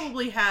he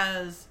probably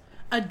has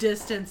a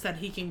distance that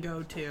he can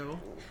go to.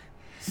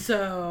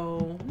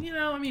 So, you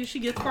know, I mean, if she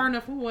gets far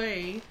enough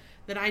away,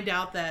 then I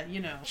doubt that, you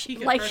know, he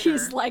could Like hurt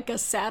he's her. like a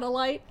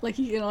satellite. Like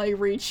he can only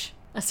reach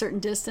a certain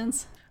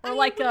distance. I Or mean,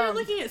 like when you're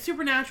looking at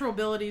supernatural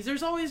abilities,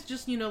 there's always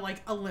just, you know,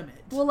 like a limit.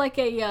 well, like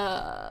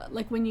a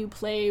like when you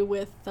play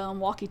with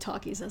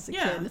walkie-talkies as a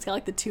Yeah. kid, and it's got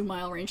like the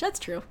 2-mile range. That's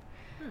true.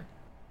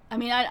 I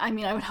mean,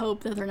 I would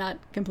hope that they're not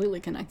completely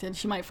connected.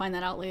 She might find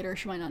that out later.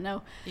 She might not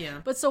know. Yeah.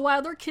 But so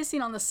while they're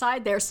kissing on the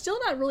side, they're still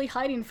not really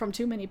hiding from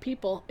too many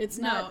people. It's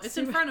No, not. it's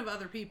in front of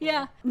other people.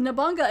 Yeah,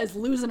 Nabunga is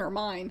losing her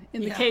mind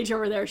in the Yeah. cage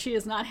over there. She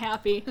is not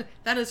happy.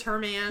 That is her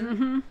man.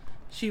 Mm-hmm.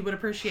 She would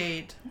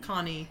appreciate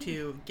Connie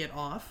to get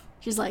off.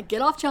 She's like,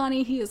 "Get off,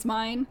 Johnny. He is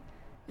mine."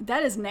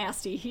 That is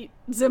nasty.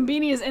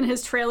 Zambini is in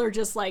his trailer,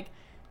 just like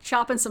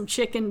chopping some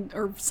chicken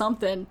or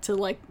something to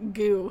like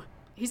goo.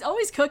 He's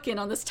always cooking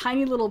on this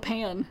tiny little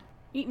pan,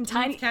 eating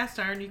tiny. It's cast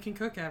iron, you can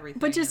cook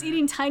everything. But just in it.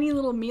 eating tiny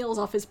little meals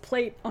off his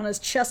plate on his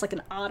chest like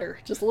an otter.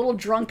 Just a little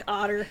drunk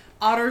otter.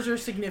 Otters are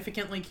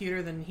significantly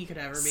cuter than he could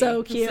ever be.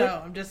 So cute.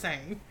 So, I'm just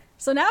saying.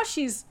 So now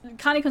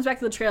Connie comes back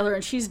to the trailer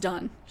and she's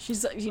done.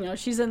 She's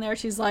in there.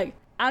 She's like,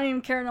 I don't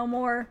even care no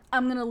more.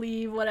 I'm going to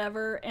leave,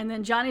 whatever. And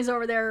then Johnny's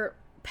over there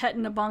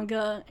petting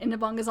Nabunga, and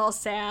Nabunga's all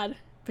sad.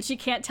 But she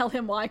can't tell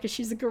him why because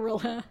she's a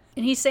gorilla.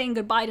 And he's saying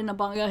goodbye to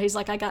Nabunga. He's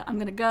like, I'm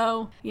going to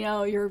go. You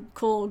know, you're a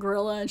cool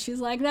gorilla. And she's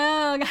like,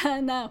 no,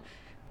 God, no.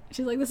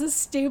 She's like, this is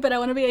stupid. I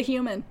want to be a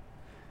human.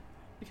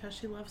 Because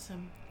she loves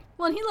him.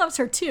 Well, and he loves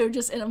her too,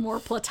 just in a more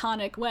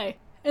platonic way.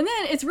 And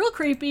then it's real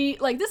creepy.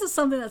 Like, this is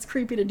something that's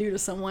creepy to do to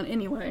someone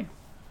anyway.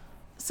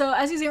 So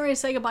as he's getting ready to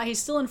say goodbye, he's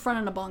still in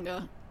front of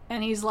Nabunga.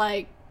 And he's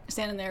like,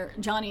 standing there,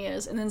 Johnny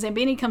is. And then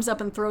Zambini comes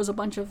up and throws a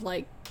bunch of,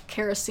 like,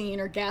 kerosene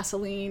or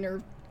gasoline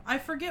or... I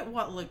forget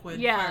what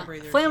liquid Yeah, fire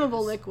breathers flammable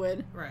use.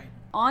 liquid. Right.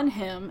 On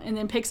him, and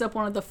then picks up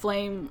one of the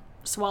flame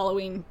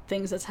swallowing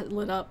things that's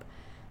lit up.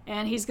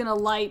 And he's gonna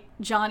light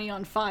Johnny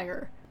on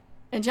fire.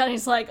 And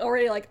Johnny's like,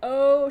 already like,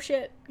 oh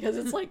shit. Because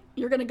it's like,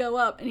 you're gonna go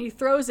up. And he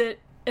throws it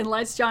and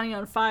lights Johnny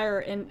on fire,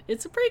 and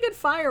it's a pretty good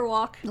fire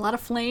walk. A lot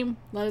of flame.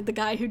 A lot of the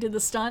guy who did the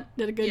stunt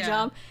did a good Yeah.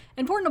 job.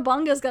 And poor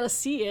Nabunga's got to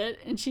see it,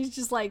 and she's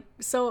just like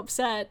so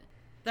upset.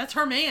 That's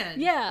her man.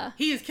 Yeah.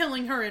 He is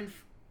killing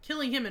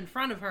him in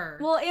front of her.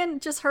 Well,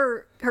 and just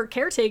her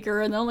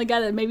caretaker, and the only guy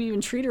that maybe even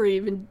treated her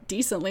even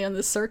decently on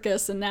this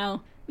circus. And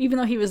now, even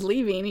though he was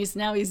leaving, he's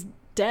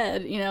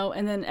dead, you know.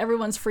 And then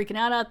everyone's freaking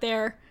out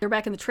there. They're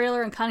back in the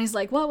trailer, and Connie's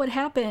like, "What would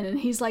happen?" And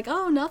he's like,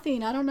 "Oh,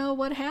 nothing. I don't know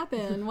what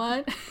happened.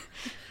 What?"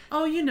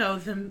 Oh, you know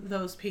them,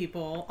 those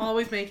people,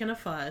 always making a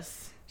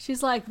fuss.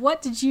 She's like,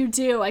 "What did you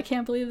do? I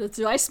can't believe this.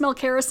 Do I smell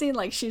kerosene?"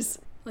 Like, she's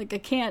like, I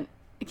can't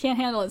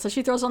handle it. So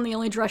she throws on the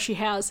only dress she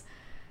has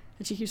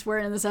that she keeps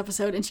wearing in this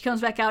episode, and she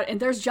comes back out, and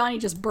there's Johnny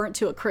just burnt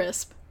to a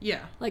crisp.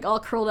 Yeah. Like, all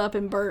curled up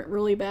and burnt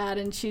really bad,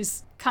 and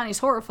Connie's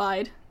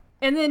horrified.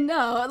 And then,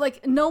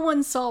 no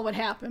one saw what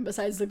happened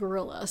besides the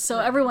gorilla. So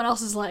everyone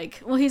else is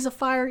like, well, he's a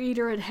fire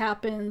eater, it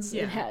happens.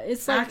 Yeah.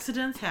 It's like...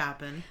 Accidents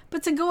happen.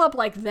 But to go up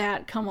like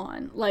that, come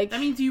on. Like, That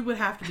means you would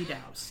have to be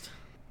doused.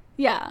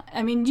 yeah,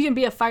 I mean, you can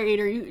be a fire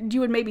eater. You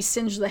would maybe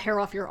singe the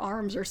hair off your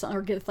arms or something,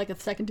 or get like a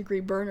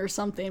 2nd-degree burn or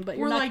something, but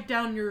you're Or not... like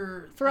down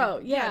your throat,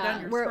 like, yeah.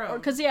 down your throat.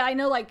 Because, yeah, I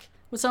know, like,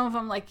 with some of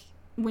them, like,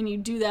 when you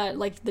do that,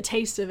 like, the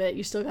taste of it,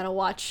 you still gotta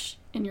watch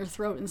in your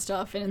throat and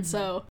stuff, and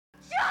so...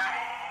 Johnny!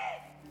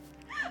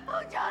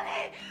 Oh,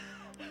 Johnny!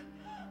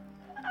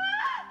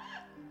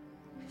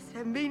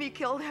 Zambini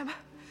killed him.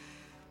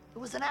 It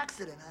was an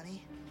accident,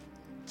 honey.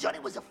 Johnny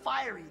was a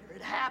fire eater.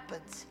 It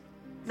happens.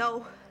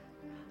 No.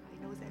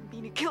 I know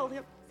Zambini killed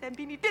him.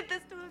 Zambini did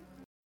this to him.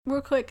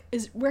 Real quick,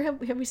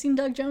 have we seen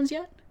Doug Jones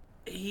yet?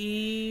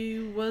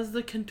 He was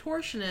the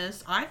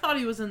contortionist. I thought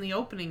he was in the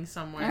opening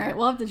somewhere. All right,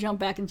 we'll have to jump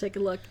back and take a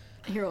look.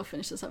 Here, we'll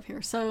finish this up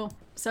here. So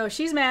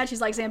she's mad.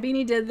 She's like,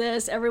 Zambini did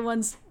this.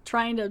 Everyone's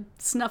trying to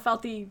snuff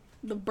out the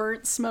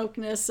burnt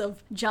smokeness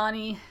of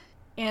Johnny.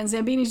 And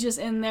Zambini's just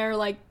in there,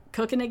 like,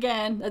 cooking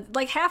again.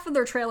 Like, half of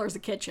their trailer is the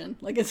kitchen.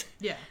 Like, it's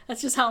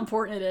that's just how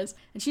important it is.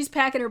 And she's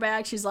packing her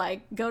bag. She's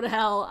like, go to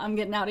hell. I'm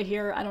getting out of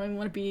here. I don't even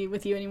want to be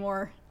with you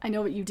anymore. I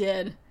know what you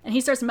did. And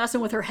he starts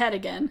messing with her head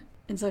again.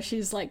 And so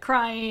she's, like,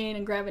 crying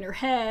and grabbing her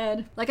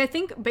head. Like, I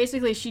think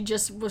basically she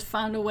just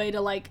found a way to,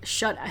 like,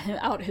 shut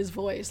out his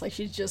voice. Like,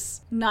 she's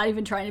just not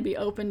even trying to be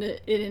open to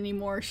it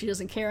anymore. She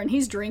doesn't care. And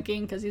he's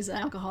drinking because he's an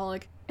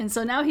alcoholic. And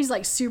so now he's,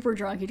 like, super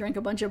drunk. He drank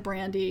a bunch of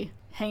brandy,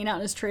 hanging out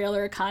in his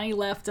trailer. Connie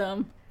left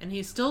him. And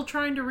he's still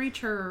trying to reach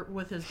her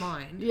with his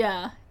mind.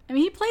 Yeah. I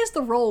mean, he plays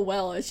the role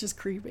well. It's just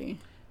creepy.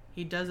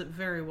 He does it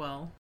very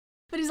well.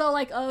 But he's all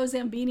like, oh,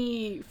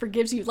 Zambini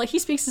forgives you. Like, he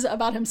speaks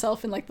about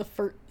himself in, like,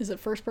 the is it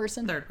first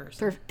person? Third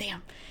person.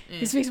 Damn. Yeah.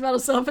 He speaks about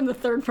himself in the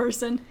third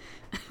person.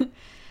 And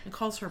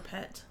calls her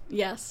pet.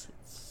 Yes.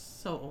 It's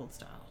so old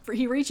style.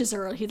 He reaches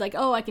her. He's like,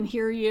 oh, I can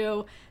hear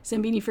you.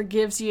 Zambini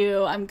forgives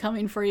you. I'm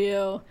coming for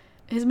you.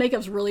 His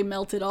makeup's really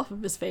melted off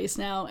of his face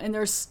now. And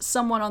there's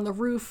someone on the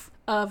roof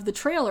of the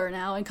trailer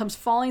now and comes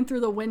falling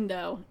through the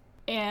window.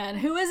 And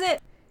who is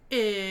it?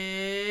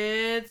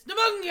 It's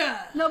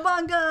Nabunga!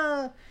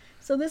 Nabunga!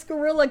 So this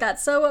gorilla got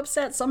so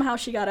upset, somehow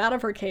she got out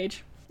of her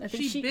cage. I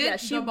think she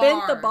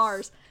bent the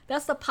bars.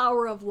 That's the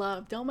power of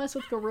love. Don't mess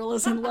with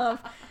gorillas in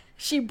love.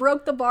 She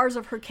broke the bars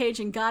of her cage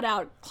and got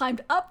out,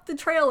 climbed up the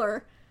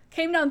trailer,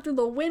 came down through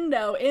the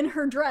window in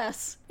her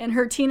dress and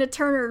her Tina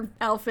Turner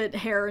outfit,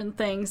 hair and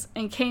things,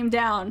 and came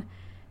down.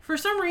 For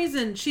some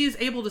reason, she is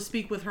able to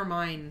speak with her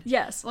mind.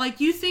 Yes.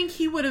 Like, you think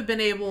he would have been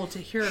able to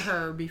hear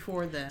her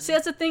before then. See,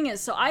 that's the thing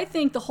is, so I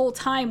think the whole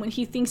time when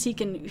he thinks he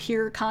can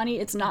hear Connie,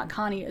 it's not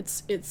Connie,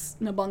 it's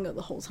Nabunga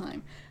the whole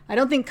time. I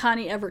don't think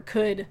Connie ever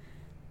could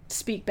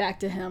speak back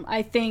to him.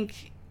 I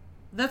think...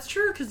 That's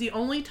true, because the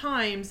only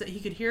times that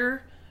he could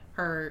hear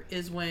her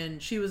is when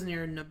she was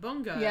near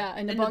Nabunga. Yeah,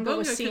 and Nabunga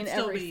was seeing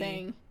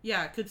everything.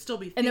 Could still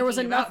be thinking and there was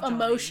enough about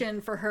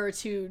emotion for her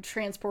to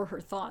transport her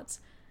thoughts.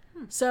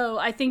 So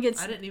I think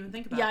it's... I didn't even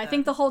think about that. Yeah, I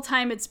think the whole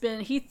time it's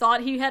been... He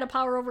thought he had a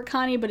power over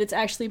Connie, but it's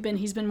actually been...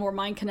 He's been more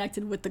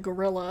mind-connected with the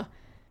gorilla.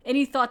 And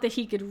he thought that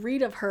he could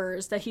read of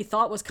hers that he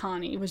thought was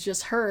Connie was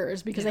just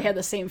hers because they had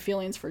the same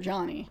feelings for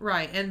Johnny.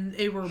 Right, and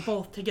they were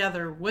both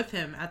together with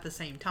him at the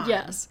same time.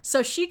 Yes.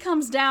 So she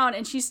comes down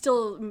and she's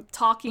still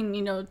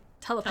talking,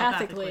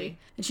 telepathically.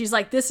 And she's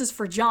like, this is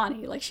for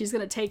Johnny. Like, she's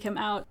going to take him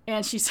out.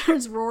 And she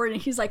starts roaring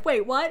and he's like,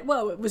 wait, what?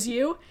 Whoa, it was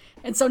you?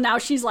 And so now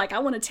she's like, I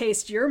want to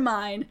taste your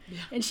mind. Yeah.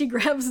 And she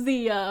grabs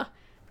the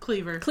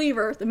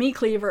cleaver, the meat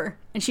cleaver,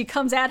 and she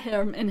comes at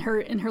him in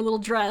her little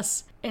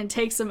dress and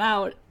takes him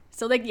out.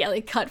 So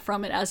they cut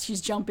from it as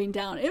she's jumping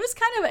down. It was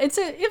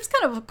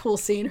kind of a cool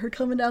scene, her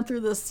coming down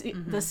through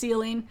the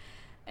ceiling.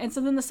 And so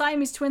then the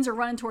Siamese twins are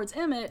running towards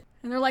Emmett,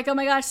 and they're like, oh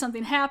my gosh,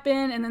 something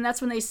happened. And then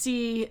that's when they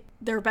see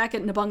they're back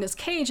at Nabunga's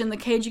cage, and the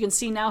cage you can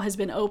see now has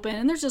been open,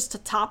 and there's just a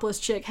topless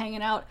chick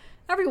hanging out.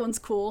 Everyone's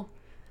cool.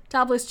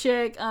 Topless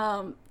chick.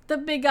 The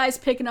big guy's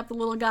picking up the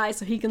little guy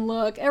so he can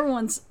look.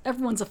 Everyone's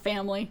a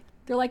family.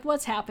 They're like,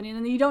 what's happening?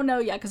 And you don't know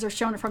yet because they're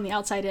showing it from the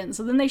outside in.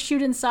 So then they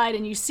shoot inside,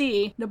 and you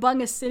see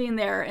Nabunga sitting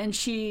there, and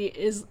she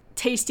is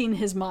tasting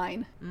his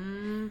mind.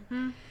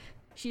 Mm-hmm.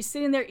 She's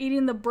sitting there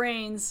eating the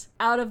brains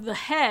out of the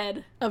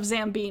head of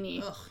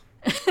Zambini.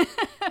 Ugh.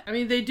 I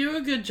mean, they do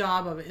a good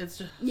job of it. It's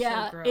just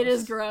so gross. It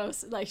is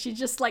gross. Like, she's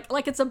just like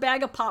it's a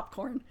bag of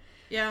popcorn.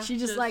 Yeah. She's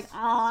just like,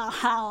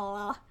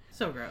 ah.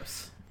 So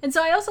gross. And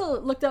so I also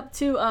looked up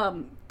too,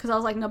 because I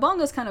was like,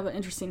 Nabunga's kind of an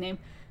interesting name.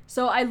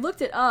 So I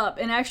looked it up,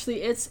 and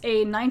actually it's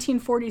a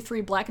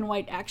 1943 black and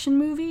white action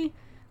movie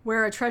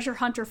where a treasure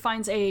hunter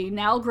finds a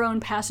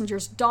now-grown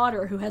passenger's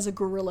daughter who has a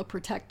gorilla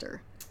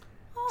protector.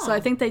 Oh. So I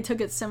think they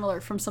took it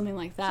similar from something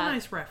like that. It's a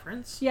nice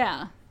reference.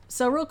 Yeah.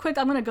 So real quick,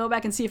 I'm going to go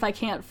back and see if I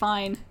can't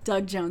find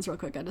Doug Jones real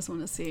quick. I just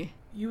want to see.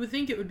 You would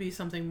think it would be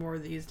something more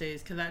these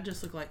days, because that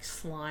just looked like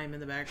slime in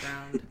the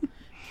background.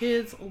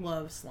 Kids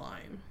love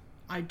slime.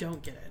 I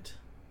don't get it.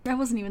 I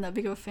wasn't even that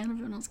big of a fan of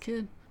it when I was a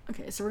kid.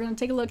 Okay, so we're going to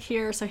take a look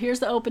here. So here's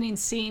the opening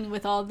scene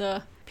with all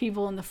the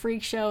people in the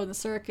freak show and the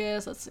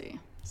circus. Let's see.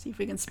 See if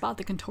we can spot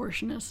the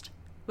contortionist.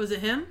 Was it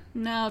him?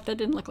 No, that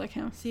didn't look like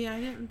him. See, I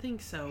didn't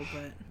think so,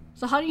 but...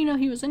 So how do you know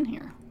he was in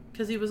here?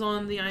 Because he was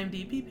on the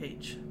IMDb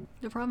page.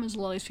 The problem is a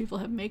lot of these people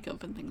have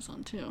makeup and things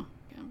on, too.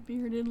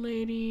 Bearded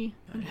lady.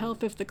 Would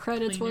help if the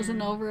credits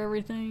wasn't over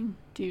everything.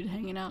 Dude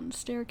hanging out in the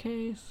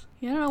staircase.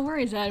 Yeah, I don't know where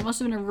he's at. It must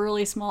have been a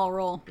really small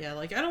role. Yeah,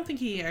 like, I don't think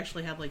he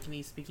actually had, like,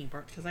 any speaking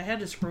parts, because I had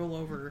to scroll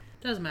over.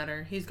 Doesn't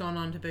matter. He's gone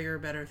on to bigger,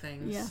 better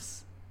things.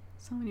 Yes.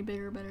 So many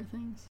bigger, better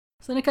things.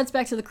 So then it cuts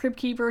back to the Crypt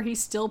Keeper.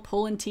 He's still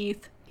pulling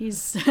teeth.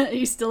 He's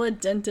still a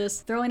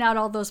dentist, throwing out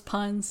all those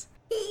puns.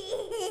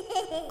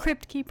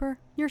 Crypt Keeper,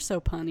 you're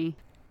so punny.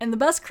 And the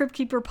best Crypt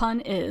Keeper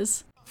pun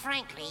is...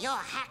 Frankly, your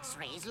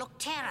Hax-Rays look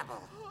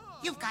terrible.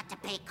 You've got to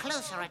pay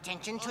closer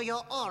attention to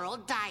your oral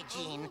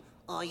hygiene,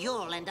 or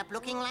you'll end up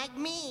looking like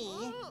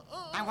me.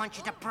 I want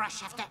you to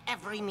brush after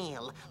every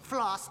meal,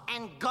 floss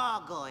and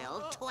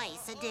gargoyle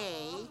twice a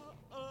day.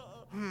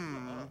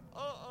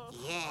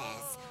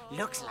 Yes,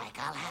 looks like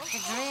I'll have to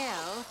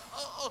drill.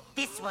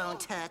 This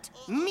won't hurt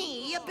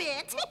me a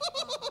bit.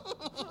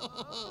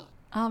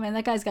 Oh man,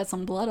 that guy's got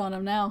some blood on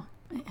him now.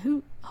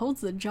 Who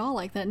holds the jaw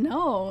like that?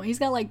 No, he's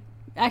got like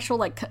actual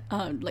like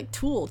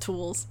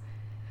tools.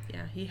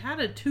 Yeah, he had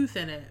a tooth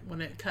in it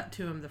when it cut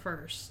to him the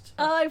first.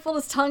 Oh, he pulled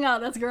his tongue out.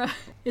 That's gross.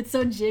 It's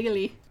so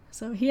jiggly.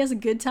 So he has a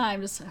good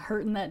time just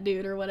hurting that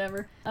dude or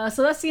whatever.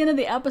 So that's the end of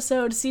the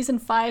episode. Season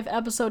 5,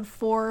 Episode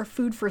 4,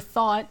 Food for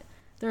Thought.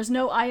 There's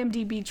no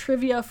IMDb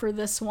trivia for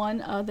this one.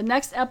 The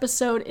next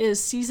episode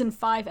is Season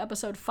 5,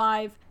 Episode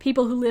 5,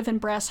 People Who Live in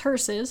Brass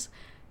Hearses.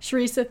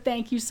 Sharissa,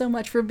 thank you so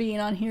much for being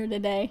on here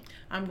today.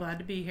 I'm glad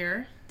to be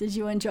here. Did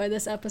you enjoy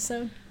this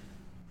episode?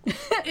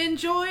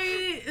 Enjoy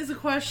is a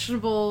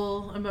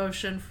questionable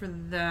emotion for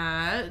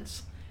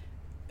that.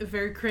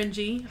 Very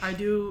cringy. I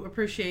do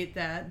appreciate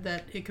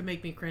that it could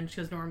make me cringe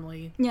because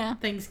normally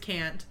things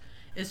can't.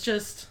 It's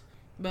just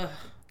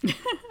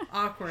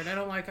awkward. I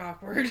don't like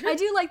awkward. I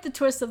do like the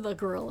twist of the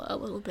gorilla a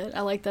little bit.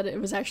 I like that it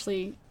was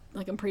actually,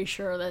 like, I'm pretty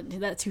sure that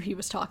that's who he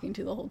was talking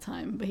to the whole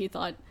time. But he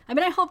thought, I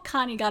mean, I hope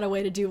Connie got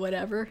away to do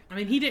whatever. I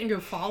mean, he didn't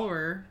go follow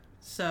her,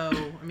 so,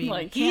 I mean, well,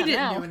 he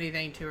didn't do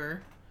anything to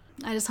her.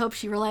 I just hope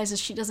she realizes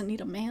she doesn't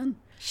need a man.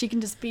 She can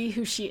just be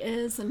who she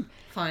is and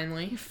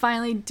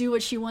finally do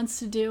what she wants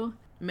to do.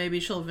 Maybe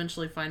she'll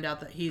eventually find out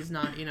that he's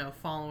not,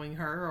 following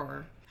her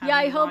or yeah,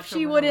 I hope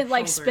she wouldn't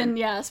like spend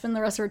the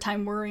rest of her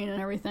time worrying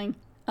and everything.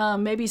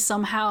 Maybe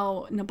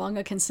somehow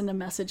Nabunga can send a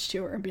message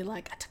to her and be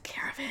like, I took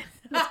care of it.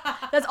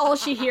 That's all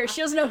she hears.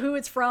 She doesn't know who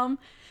it's from.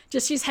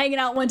 Just she's hanging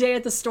out one day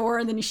at the store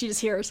and then she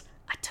just hears,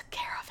 I took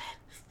care of it.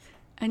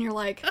 And you're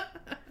like,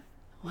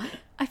 what?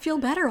 I feel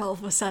better all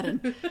of a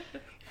sudden.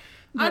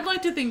 I'd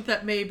like to think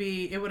that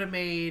maybe it would have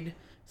made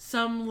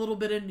some little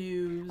bit of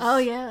news. Oh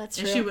yeah, that's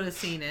true. And she would have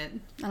seen it.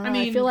 I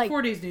mean, I feel like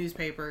 40s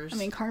newspapers. I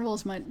mean,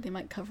 carnivals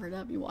might cover it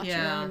up. You watch it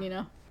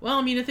on, Well,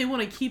 I mean, if they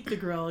want to keep the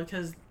gorilla,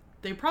 because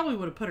they probably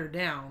would have put her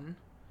down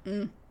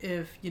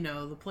if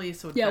the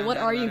police would. Yeah, what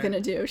are you gonna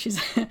do? She's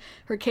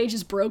her cage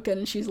is broken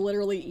and she's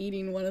literally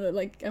eating one of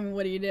the I mean,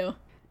 what do?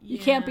 You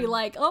can't be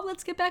like, oh,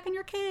 let's get back in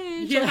your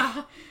cage.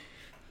 Yeah.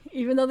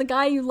 Even though the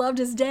guy you loved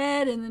is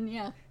dead, and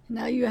then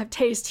now you have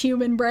taste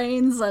human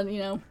brains,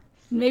 and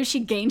maybe she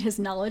gained his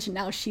knowledge and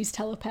now she's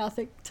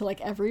telepathic to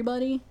like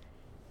everybody.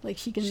 Like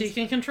she can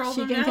control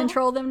them. She can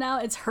control them now.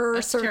 It's her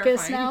That's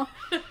circus terrifying.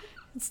 Now.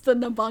 It's the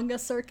Nabunga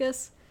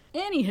circus.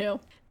 Anywho,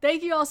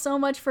 thank you all so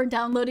much for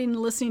downloading and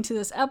listening to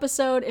this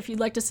episode. If you'd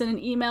like to send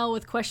an email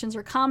with questions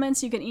or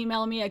comments, you can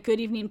email me at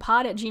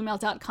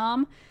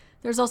goodeveningpod@gmail.com.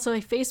 There's also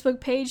a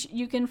Facebook page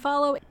you can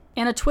follow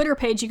and a Twitter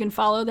page you can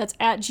follow. That's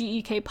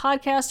 @GEK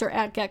Podcast or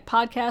 @GEK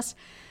Podcast.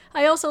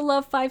 I also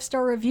love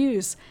 5-star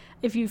reviews.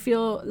 If you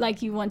feel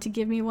like you want to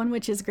give me one,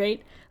 which is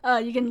great,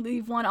 you can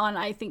leave one on,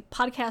 I think,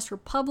 Podcast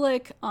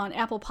Republic, on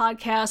Apple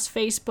Podcasts,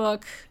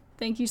 Facebook.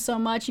 Thank you so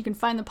much. You can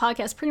find the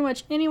podcast pretty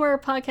much anywhere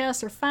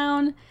podcasts are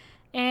found.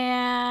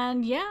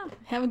 And yeah,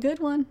 have a good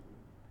one.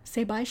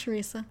 Say bye,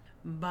 Sharissa.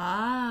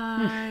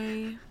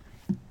 Bye.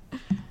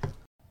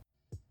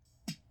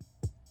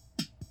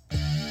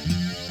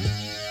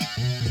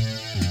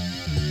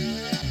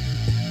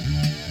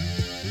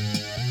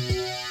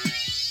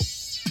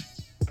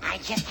 I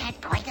just had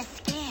quite a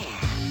scare.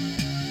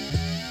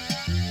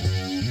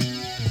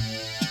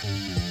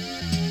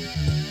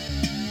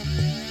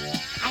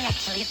 I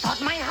actually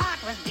thought my heart